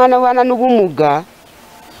mbita umwana abana n'ubumuga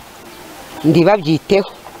ndibabyiteho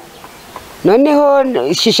noneho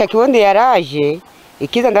shisha kibondo yaraje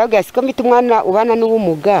ikiza ndababwira siko mbita umwana ubana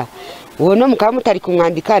n'ubumuga uwo no mukaba mutari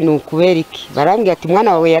kumwandika ni ukubera iki barambwira ati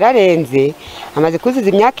umwana wawe yararenze amaze kuzuza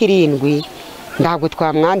imyaka 7 ntabwo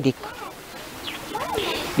twamwandika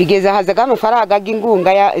bigeze hazaga amafaranga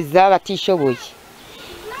y'ingunga z'abatishoboye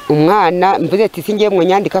umwana mvuze ati singiye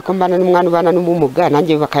mwanyandika ko mbana n'umwana ubana n'ubumuga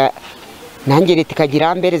nanjye leta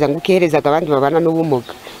ikagira mbereza ngo ukeherezaga abandi babana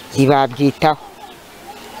n'ubumuga zibabyitaho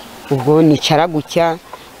ubwo nicara gucya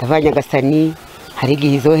ndavanya gasani hari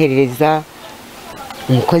igihe izoherereza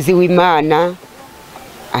umukozi w'Imana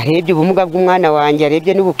arebye ubumuga bw'umwana wanjye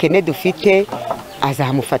arebye n'ubukene dufite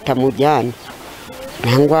azamufata mu jyana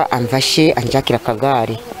nangwa amfashe anjakira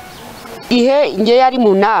akagare ihe nge yari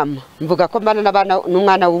mu nama mvuga ko mbana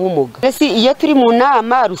n'umwana w'ubumuga ese iyo turi mu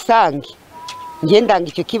nama rusange ngendanga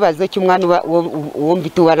icyo kibazo cy'umwana wo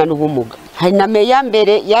mbitubana n'ubumuga hari na meya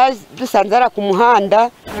mbere yadusanze ara ku muhanda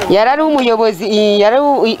yarari umuyobozi yari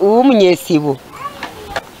uw'umunyesibo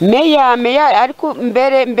meya ariko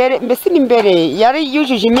mbere mbese n'imbere yari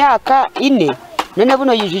yujuje imyaka 4 none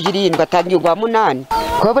buno yujuje 7 atangiye ugwa 8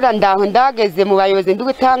 ko bura ndaho ndageze mu bayobozi ndi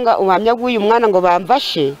gutanga ubuhamya bw'uyu mwana ngo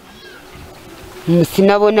bamfashe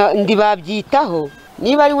sinabona ndi babyitaho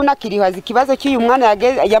niba ari unakirihaza ikibazo cy'uyu mwana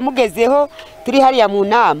yamugezeho turi hariya mu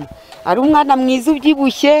nama ari umwana mwiza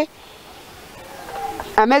ubyibushye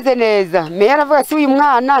ameze neza meya aravuga si uyu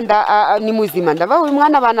mwana ni muzima ndava uyu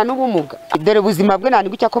mwana abana n'ubumuga dore ubuzima bwe nandi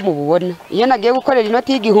gucya ko mububona iyo nagiye gukorera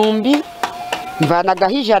inoti y'igihumbi mvanaga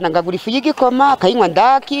hijana ngagura ifu y'igikoma akayinywa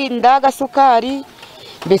ndagasukari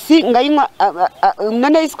mbese ngayinywa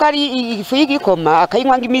none isukari ifu y'igikoma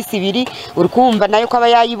akayinywa ng'iminsi 2 uri kumva nayo ko aba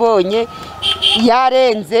yayibonye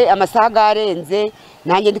yarenze amasaha garenze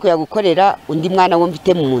nanjye ndiko yagukorera undi mwana wo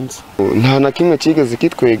mfite mu nzu nta na kimwe kigeze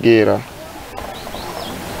kitwegera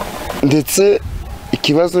ndetse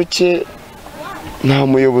ikibazo cye nta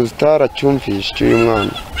muyobozi utaracyumvishe cy'uyu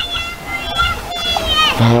mwana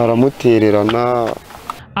baramutererana.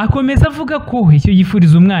 Akomeza avuga ko icyo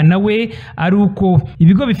yifuriza umwana we ari uko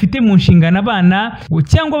ibigo bifite mu nshingano abana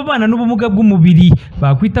cyangwa abana n'ubumuga bw'umubiri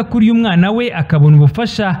bakwita kuri uyu mwana we akabona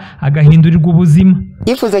ubufasha agahindurirwa ubuzima.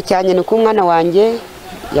 Yifuza cyane no ku mwana wanjye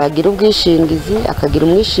yagira ubwishingizi akagira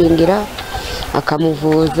umwishingira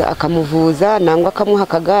akamuvuza nangwa akamuha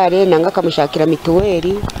akagare nangwa akamushakira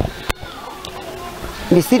mituweli.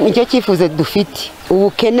 Mbese nicyo cyifuzo dufite.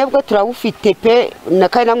 Ubukene bwo turawufite pe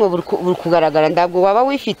nakari namwe buri kugaragara ndabwo waba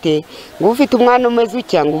wifite ngo ufite umwana umeze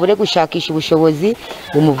ucyanga ubure gushakisha ubushobozi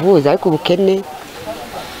umuvuza ariko ubukene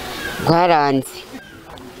bwaranze.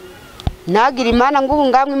 Nagira imana ngo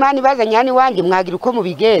ubungamwe imana ibazanye hano iwanjye mwagira uko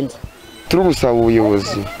mubigenza. Turi gusaba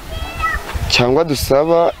ubuyobozi cyangwa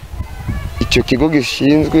dusaba icyo kigo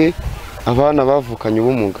gishinzwe abana bavukanye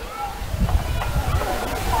ubumuga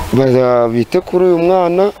bite kuri uyu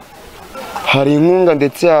mwana. Hari inkunga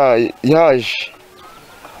ndetse yaje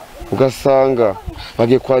ugasanga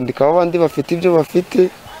bagiye kwandika abandi bafite ibyo bafite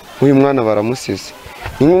uyu mwana baramusize.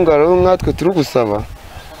 Inkunga rero mwatwe turi gusaba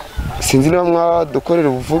sinzi niba mwadukorera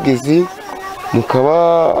ubuvugizi mukaba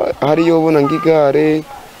hariyo ubona ngigare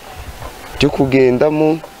cyo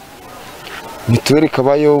kugendamo mituweli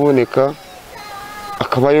ikaba yoboneka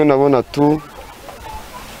akaba yonabona tu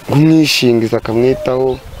nk'umwishingizi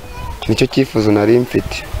akamwitaho. Nicyo cyifuzo nari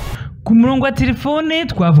mfite. Ku murongo wa telefone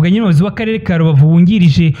twavuganye n'umuyobozi w'akarere ka Rubavu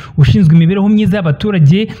wungirije ushinzwe imibereho myiza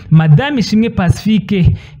y'abaturage Madame Ishimwe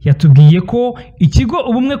Pacifique yatubwiye ko ikigo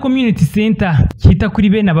Ubumwe Community Center cyita kuri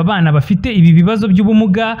bene aba bana bafite ibi bibazo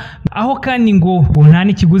by'ubumuga aho kandi ngo nta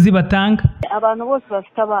n'ikiguzi batanga. Abantu bose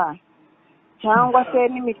bafite abana cyangwa se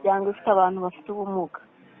n'imiryango ifite abantu bafite ubumuga.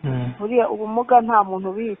 Buriya ubumuga nta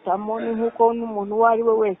muntu bihitamo ni nk'uko n'umuntu uwo ari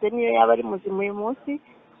we wese niyo yaba ari muzima uyu munsi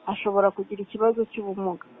ashobora kugira ikibazo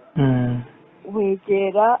cy'ubumuga.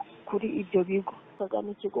 Wegera kuri ibyo bigo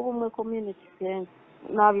sagana ikigo Ubumwe Community Center.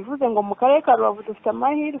 Nabivuze ngo mu karere ka Rubavu dufite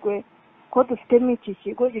amahirwe ko dufitemo iki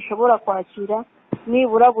kigo gishobora kwakira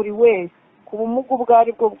nibura buri wese ku bumuga ubwo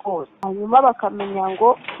ari bwo bwose, hanyuma bakamenya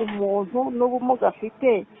ngo umuntu n'ubumuga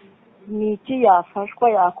afite ni iki yafashwa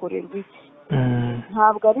yakorerwa iki.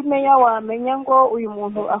 Ntabwo ari meya wamenya ngo uyu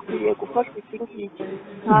muntu akwiye gufashwa iki ngiki,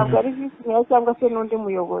 ntabwo ari visi meya cyangwa se n'undi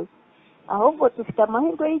muyobozi, ahubwo dufite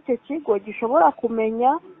amahirwe y'icyo kigo gishobora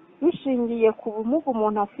kumenya bishingiye ku bumuga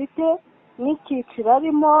umuntu afite n'icyiciro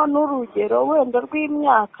arimo n'urugero wenda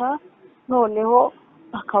rw'imyaka, noneho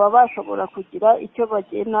bakaba bashobora kugira icyo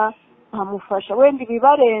bagena bamufasha. Wenda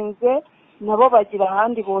ibibarenze nabo bagira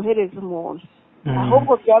ahandi bohereza umuntu,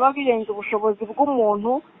 ahubwo byaba birenze ubushobozi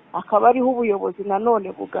bw'umuntu akaba ariho ubuyobozi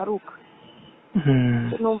nanone bugaruka.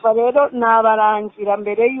 Numva rero nabarangira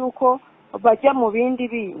mbere y'uko bajya mu bindi.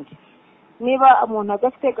 Niba umuntu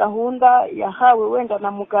adafite gahunda yahawe wenda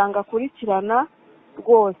na muganga akurikirana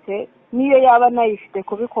rwose niyo yaba nayifite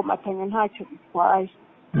kubikomatanya ntacyo bitwaye,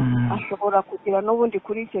 ashobora kugira n'ubundi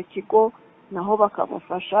kuri icyo kigo naho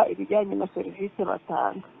bakamufasha ibijyanye na serivisi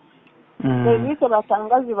batanga. Serivisi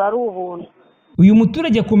batanga ziba ari ubuntu. Uyu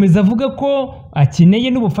muturage akomeza avuga ko akeneye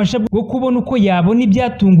n'ubufasha bwo kubona uko yabona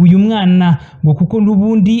ibyatunga uyu mwana ngo kuko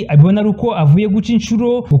n'ubundi abibona ari uko avuye guca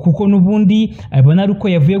inshuro, ngo kuko n'ubundi abibona ari uko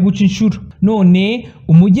yavuye guca inshuro. None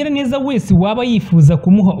umugire neza wese waba yifuza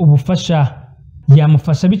kumuha ubufasha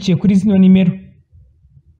yamufasha biciye kuri zino nimero.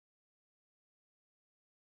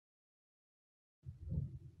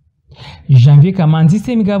 Janvier Kamanzi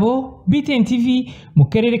Semigabo, BTN TV, mu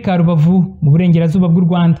karere ka Rubavu mu burengerazuba bw'u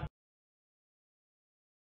Rwanda.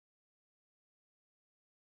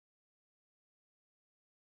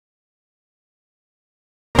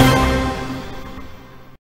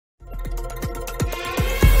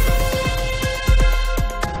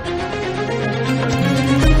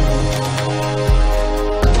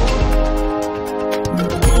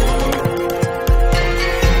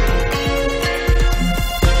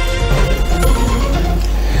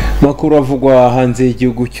 Amakuru avugwa hanze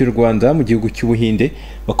y'igihugu cy'u Rwanda mu gihugu cy'Ubuhinde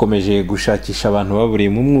bakomeje gushakisha abantu baburiye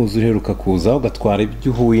mu mwuzure uheruka kuza ugatwara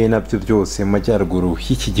ibyo uhuye nabyo byose mu majyaruguru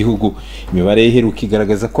y'iki gihugu. Imibare iheruka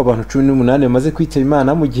igaragaza ko abantu 18 bamaze kwitaba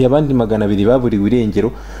Imana mu gihe abandi 200 baburiwe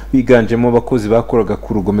irengero, biganjemo abakozi bakoraga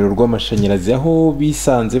ku rugomero rw'amashanyarazi aho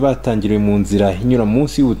bisanze batangiriwe mu nzira inyura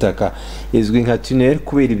munsi y'ubutaka izwi nka tunnel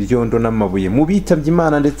kubera ibyondo n'amabuye. Mu bitabye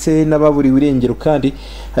Imana ndetse n'ababuriwe irengero kandi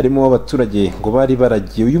harimo abaturage ngo bari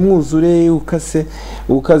baragiye. Uyu mwuzure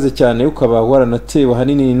ukaze cyane ukaba waranatewe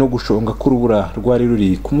hanini no gushonga k'urubura rwari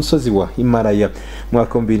ruri ku musozi wa Himalaya mu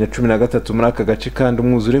mwaka wa 2013 muri aka gace, kandi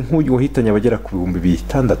umwuzure nk'uyu wahitanye abagera ku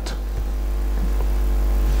 6,000.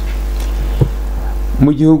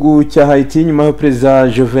 Mu gihugu cya Haiti nyuma yo Perezida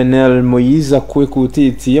Jovenel Moïse akuwe ku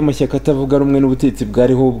butegetsi, y'amashyaka atavuga rumwe n'ubutegetsi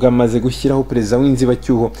bwariho bwamaze gushyiraho perezida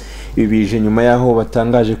w'inzibacyuho. Ibi bije nyuma yaho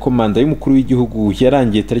batangaje ko manda y'umukuru w'igihugu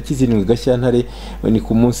yarangiye tariki 7 Gashyantare ni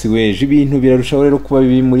ku munsi w'ejo. Ibintu birarushaho rero kuba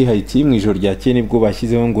bibi muri Haiti mu ijoro ryakeye nibwo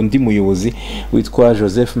bashyizeho ngo undi muyobozi witwa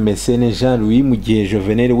Joseph Messene Jean-Louis, mu gihe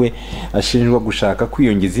Jovenel we ashinjwa gushaka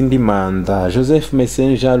kwiyongeza indi manda. Joseph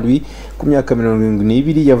Messene Jean-Louis ku myaka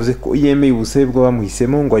 72 yavuze ko yemeye ubusabe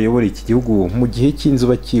bw'abamuhisemo ngo ayobore iki gihugu mu gihe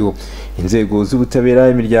cy'inzibacyuho. Inzego z'ubutabera,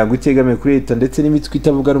 imiryango itegamiye kuri leta ndetse n'imitwe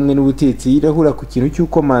itavuga rumwe n'ubutegetsi irahura ku kintu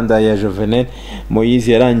cy'uko manda ya Jovenel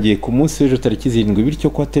Moïse yarangiye ku munsi w'ejo tariki 7, bityo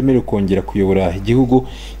ko atemerewe kongera kuyobora igihugu.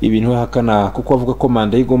 Ibintu ahakana kuko avuga ko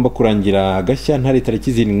manda igomba kurangira Gashyantare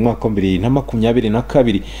tariki 7 mu mwaka wa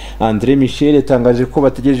 2022. André Michel yatangaje ko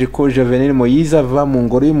bategereje ko Jovenel Moïse ava mu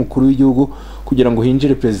ngoro y'umukuru w'igihugu kugira ngo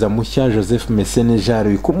hinjire perezida mushya Joseph Messene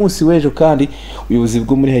Jean-Louis. Ku munsi w'ejo kandi ubuyobozi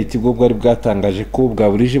bwo muri Haiti bwo bwari bwatangaje ko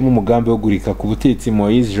bwaburijemo umugambi wo gurika ku butegetsi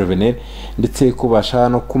Moïse Jovenel ndetse ko bashaka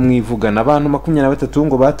no kumwivugana. Abantu 23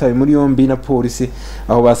 ngo batawe muri yombi na polisi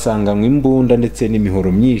aho basanganywe imbunda ndetse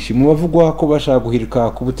n'imihoro myinshi. Mu bavugwa ko bashaka guhirika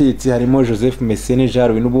ku butegetsi harimo Joseph Messene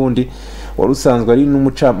Jean-Louis n'ubundi wari usanzwe ari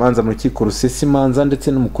n'umucamanza mu rukiko rusesa imanza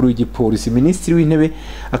ndetse n'umukuru w'igipolisi. Minisitiri w'intebe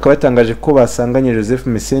akaba yatangaje ko basanganye Joseph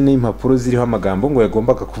Messene impapuro ziriho amagambo ngo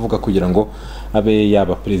yagombaga kuvuga kugira ngo abe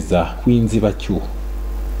yaba perezida w'inzibacyuho.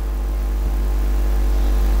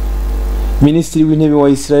 Minisitiri w'intebe wa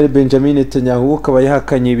Israel Benjamin Netanyahu akaba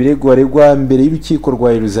yahakanye ibirego aregwa mbere y'urukiko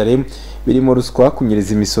rwa Yerusalemu birimo ruswa,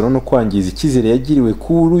 kunyereza imisoro no kwangiza icyizere yagiriwe.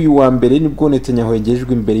 Kuri uyu wa mbere nibwo Netanyahu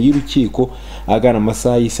yagejejwe imbere y'urukiko agana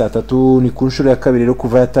amasaha y'isa 3. Ni ku nshuro ya kabiri rero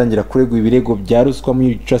kuva yatangira kuregwa ibirego bya ruswa mu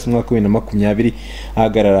Gicurasi mu mwaka wa 2020.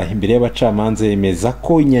 Ahagarara imbere y'abacamanza yemeza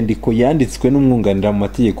ko inyandiko yanditswe n'umwunganira mu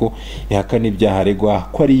mategeko ihakana ibyaha aregwa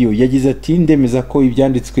ko ariyo. Yagize ati, ndemeza ko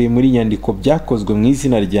ibyanditswe muri nyandiko byakozwe mu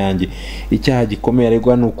izina ryanjye. Icyaha gikomeye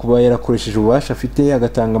aregwa ni ukuba yarakoresheje ububasha afite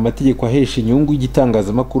agatanga amategeko ahesha inyungu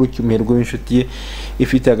y'igitangazamakuru cy'umuherwe w'inshuti ye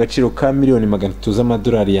ifite agaciro ka miliyoni 300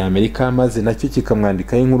 z'amadolari y'Amerika, maze nacyo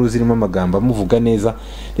kikamwandikaho inkuru zirimo amagambo amuvuga neza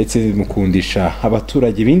ndetse bimukundisha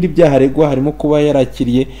abaturage. Ibindi byaha aregwa harimo kuba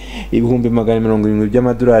yarakiriye ibihumbi 170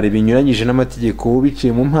 by'amadolari binyuranyije n'amategeko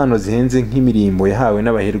biciye mu mpano zihenze nk'imirimbo yahawe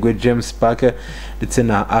n'abaherwe James Parker ndetse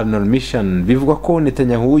na Arnold Mission. Bivugwa ko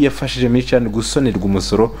Netanyahu yafashije Mission gusonerwa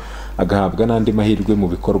umusoro agahabwa n'andi mahirwe mu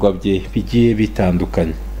bikorwa bye bigiye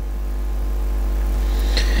bitandukanye.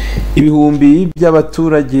 Ibihumbi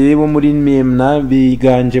by'abaturage bo muri Myanmar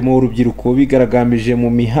biganjemo urubyiruko bigaragambije mu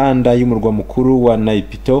mihanda y'umurwa mukuru wa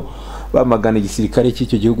Naypyidaw bamagana igisirikare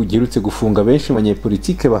cy'icyo gihugu giherutse gufunga benshi mu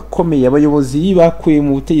banyepolitike bakomeye. Abayobozi bakuye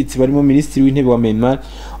mu butegetsi barimo Minisitiri w'Intebe wa Myanmar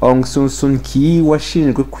Aung San Suu Kyi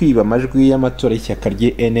washinjwe kwiba amajwi y'amatora y'ishyaka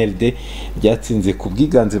rye NLD ryatsinze ku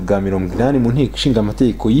bwiganze bwa 80 mu nteko ishinga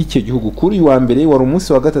amategeko y'icyo gihugu. Kuri uyu wa mbere wari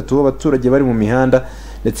umunsi wa gatatu w'abaturage bari mu mihanda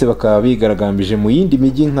ndetse bakaba bigaragambije mu yindi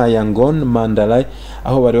mijyi nka Yangon, Mandalay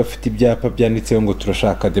aho bari bafite ibyapa byanditseho ngo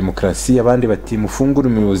turashaka demokarasi. Abandi bati mufungure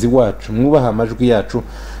umuyobozi wacu, mwubaha amajwi yacu,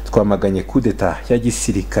 twamaganye kudeta ya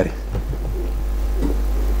gisirikare.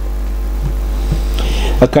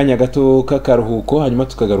 Akanya gato k'akaruhuko hanyuma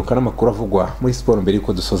tukagaruka n'amakuru avugwa muri siporo mbere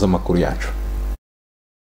yuko dusoza amakuru yacu.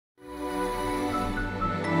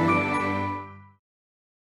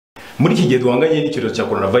 Muri iki gihe duhanganye n'icyorezo cya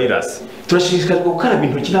coronavirus, turashishikarizwa gukaraba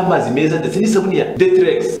intoki n'amazi meza ndetse n'isabuni ya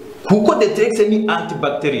Dettrex kuko Dettrex ni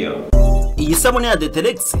antibacterial. Iyi sabuni ya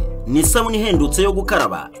Dettrex ni isabuni ihendutse yo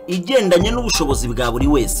gukaraba igendanye n'ubushobozi bwa buri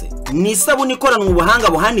wese. Ni isabuni ikoranwe ubuhanga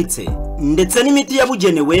buhanitse ndetse n'imiti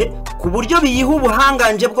yabugenewe ku buryo biyiha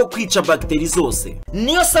ubuhanganje bwo kwica bakteri zose.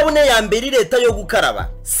 Niyo sabune ya mbere leta yo gukaraba,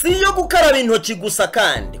 si yo gukaraba intoki gusa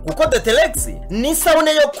kandi kuko Dettrex ni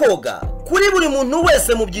isabune yo koga kuri buri muntu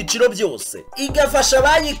wese mu byiciro byose, igafasha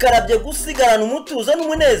abayikarabye gusigarana umutuzo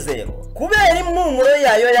n'umunezero kubera impumuro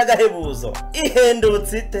yayo y'agahebuzo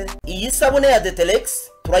ihendutse ite. Iyi sabune ya Dettrex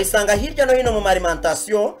turayisanga hirya no hino mu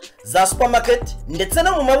alimentation za supermarket ndetse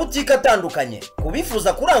no mu mabutike atandukanye.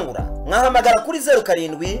 Kubifuza kurangura mwahamagara kuri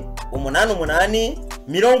 07 88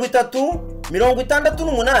 30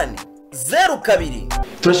 68 02.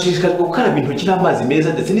 turashishikarizwa gukaraba intoki n'amazi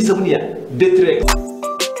meza ndetse n'isabuni ya Detrex.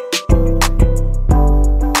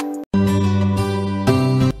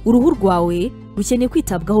 uruhu rwawe rukeneye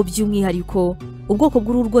kwitabwaho by'umwihariko. ubwoko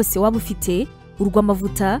bw'uruhu rwose waba ufite,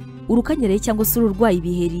 urw'amavuta, urukanyaraye cyangwa se ururwaye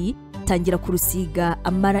ibiheri, tangira kurusiga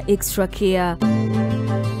Amara Extra Care.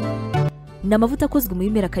 ni amavuta akozwe mu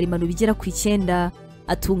bimera karemano bigera ku 9,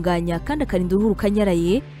 atunganya kandi akarinda uruhu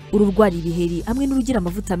rukanyaraye, ururwara ibiheri hamwe n'urugira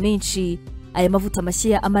amavuta menshi. aya mavuta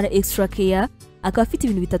mashya ya Amara Extra Care akaba afite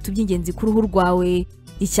ibintu bitatu by'ingenzi ku ruhu rwawe.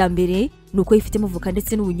 icya mbere ni uko yifitemo voka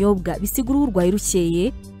ndetse n'ubunyobwa bisiga uruhu rwawe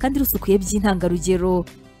rukeye kandi rusukuye by'intangarugero.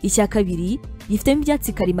 icya kabiri yifitemo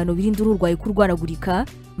ibyatsi karemano birinda uruhu rwawe kurwaragurika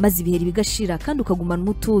maze ibiheri bigashira kandi ukagumana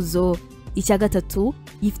umutuzo. icya gatatu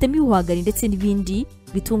yifitemo ibihwagari ndetse n'ibindi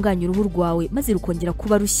bitunganya uruhu rwawe maze rukongera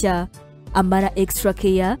kuba rushya. Amara Extra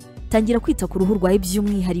Care, tangira kwita ku ruhu rwawe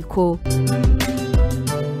by'umwihariko.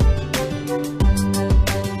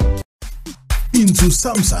 inzu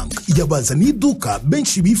Samsung yabazaniye iduka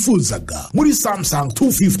benshi bifuzaga. muri Samsung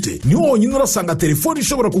 250 niho honyine urasanga telefone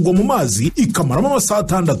ishobora kugwa mu mazi ikamaramo amasaha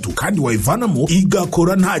 6 kandi wayivanamo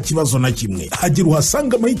igakora nta kibazo na kimwe. hagira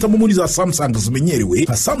uhasanga amahitamo muri za Samsung zimenyerewe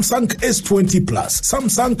nka Samsung S20 Plus,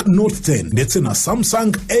 Samsung Note 10 ndetse na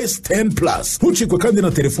Samsung S10 Plus. ntucikwe kandi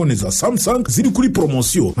na telefone za Samsung ziri kuri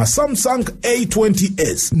promosiyo nka Samsung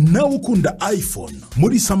A20s. nawe ukunda iPhone,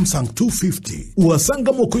 muri Samsung 250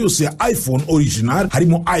 uhasanga amoko yose ya iPhone original,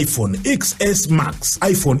 harimo iPhone XS Max,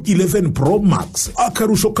 iPhone 11 Pro Max.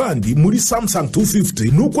 akarusho kandi muri Samsung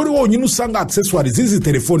 250 nuko ari wonyine usanga accessoires zizi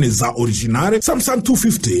telefone za original. Samsung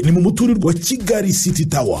 250 ni mu muturirwa wa Kigali City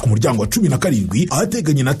Tower ku muryango wa 17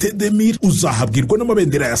 ahateganye na Tedemir. uzahabwirwa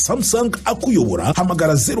n'amabendera ya Samsung akuyobora.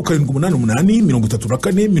 hamagara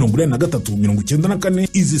 0788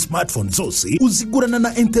 izi smartphone zose uzigurana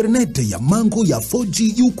na internet ya Mango ya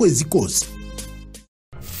 4G y'ukwezi kose.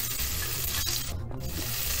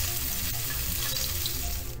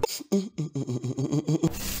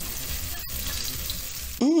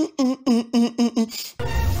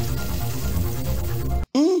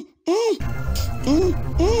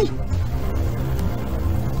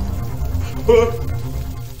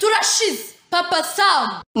 turashize papa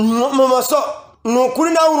Sam. mama sa ni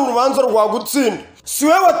ukuri nawe uru rubanza rwagutsinda. si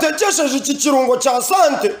we watekesheje iki kirungo cya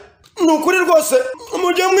sante. ni ukuri rwose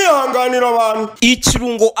mujye mwihanganira abantu.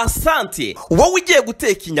 ikirungo asante wowe ugiye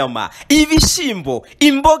guteka inyama, ibishyimbo,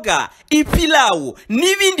 imboga, ipilawu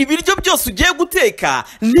n'ibindi biryo byose ugiye guteka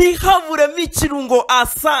ntihaburemo ikirungo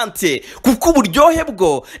asante kuko uburyohe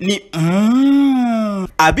bwo ni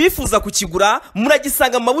abifuza kukigura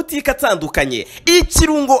muragisanga mu mabutike atandukanye.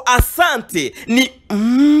 ikirungo asante ni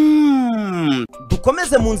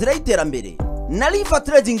dukomeze mu nzira y'iterambere na Riva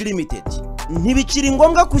Trading Limited. ntibikiri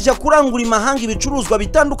ngombwa kujya kurangura imahanga ibicuruzwa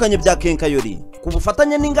bitandukanye bya kenkayori. ku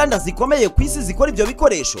bufatanye n'inganda zikomeye ku isi zikora ibyo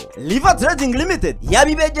bikoresho, Riva Trading Limited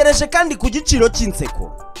yabibegereje kandi ku giciro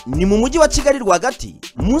cy'inseko. ni mu mujyi wa Kigali rwagati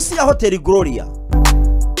munsi ya Hotel Gloria.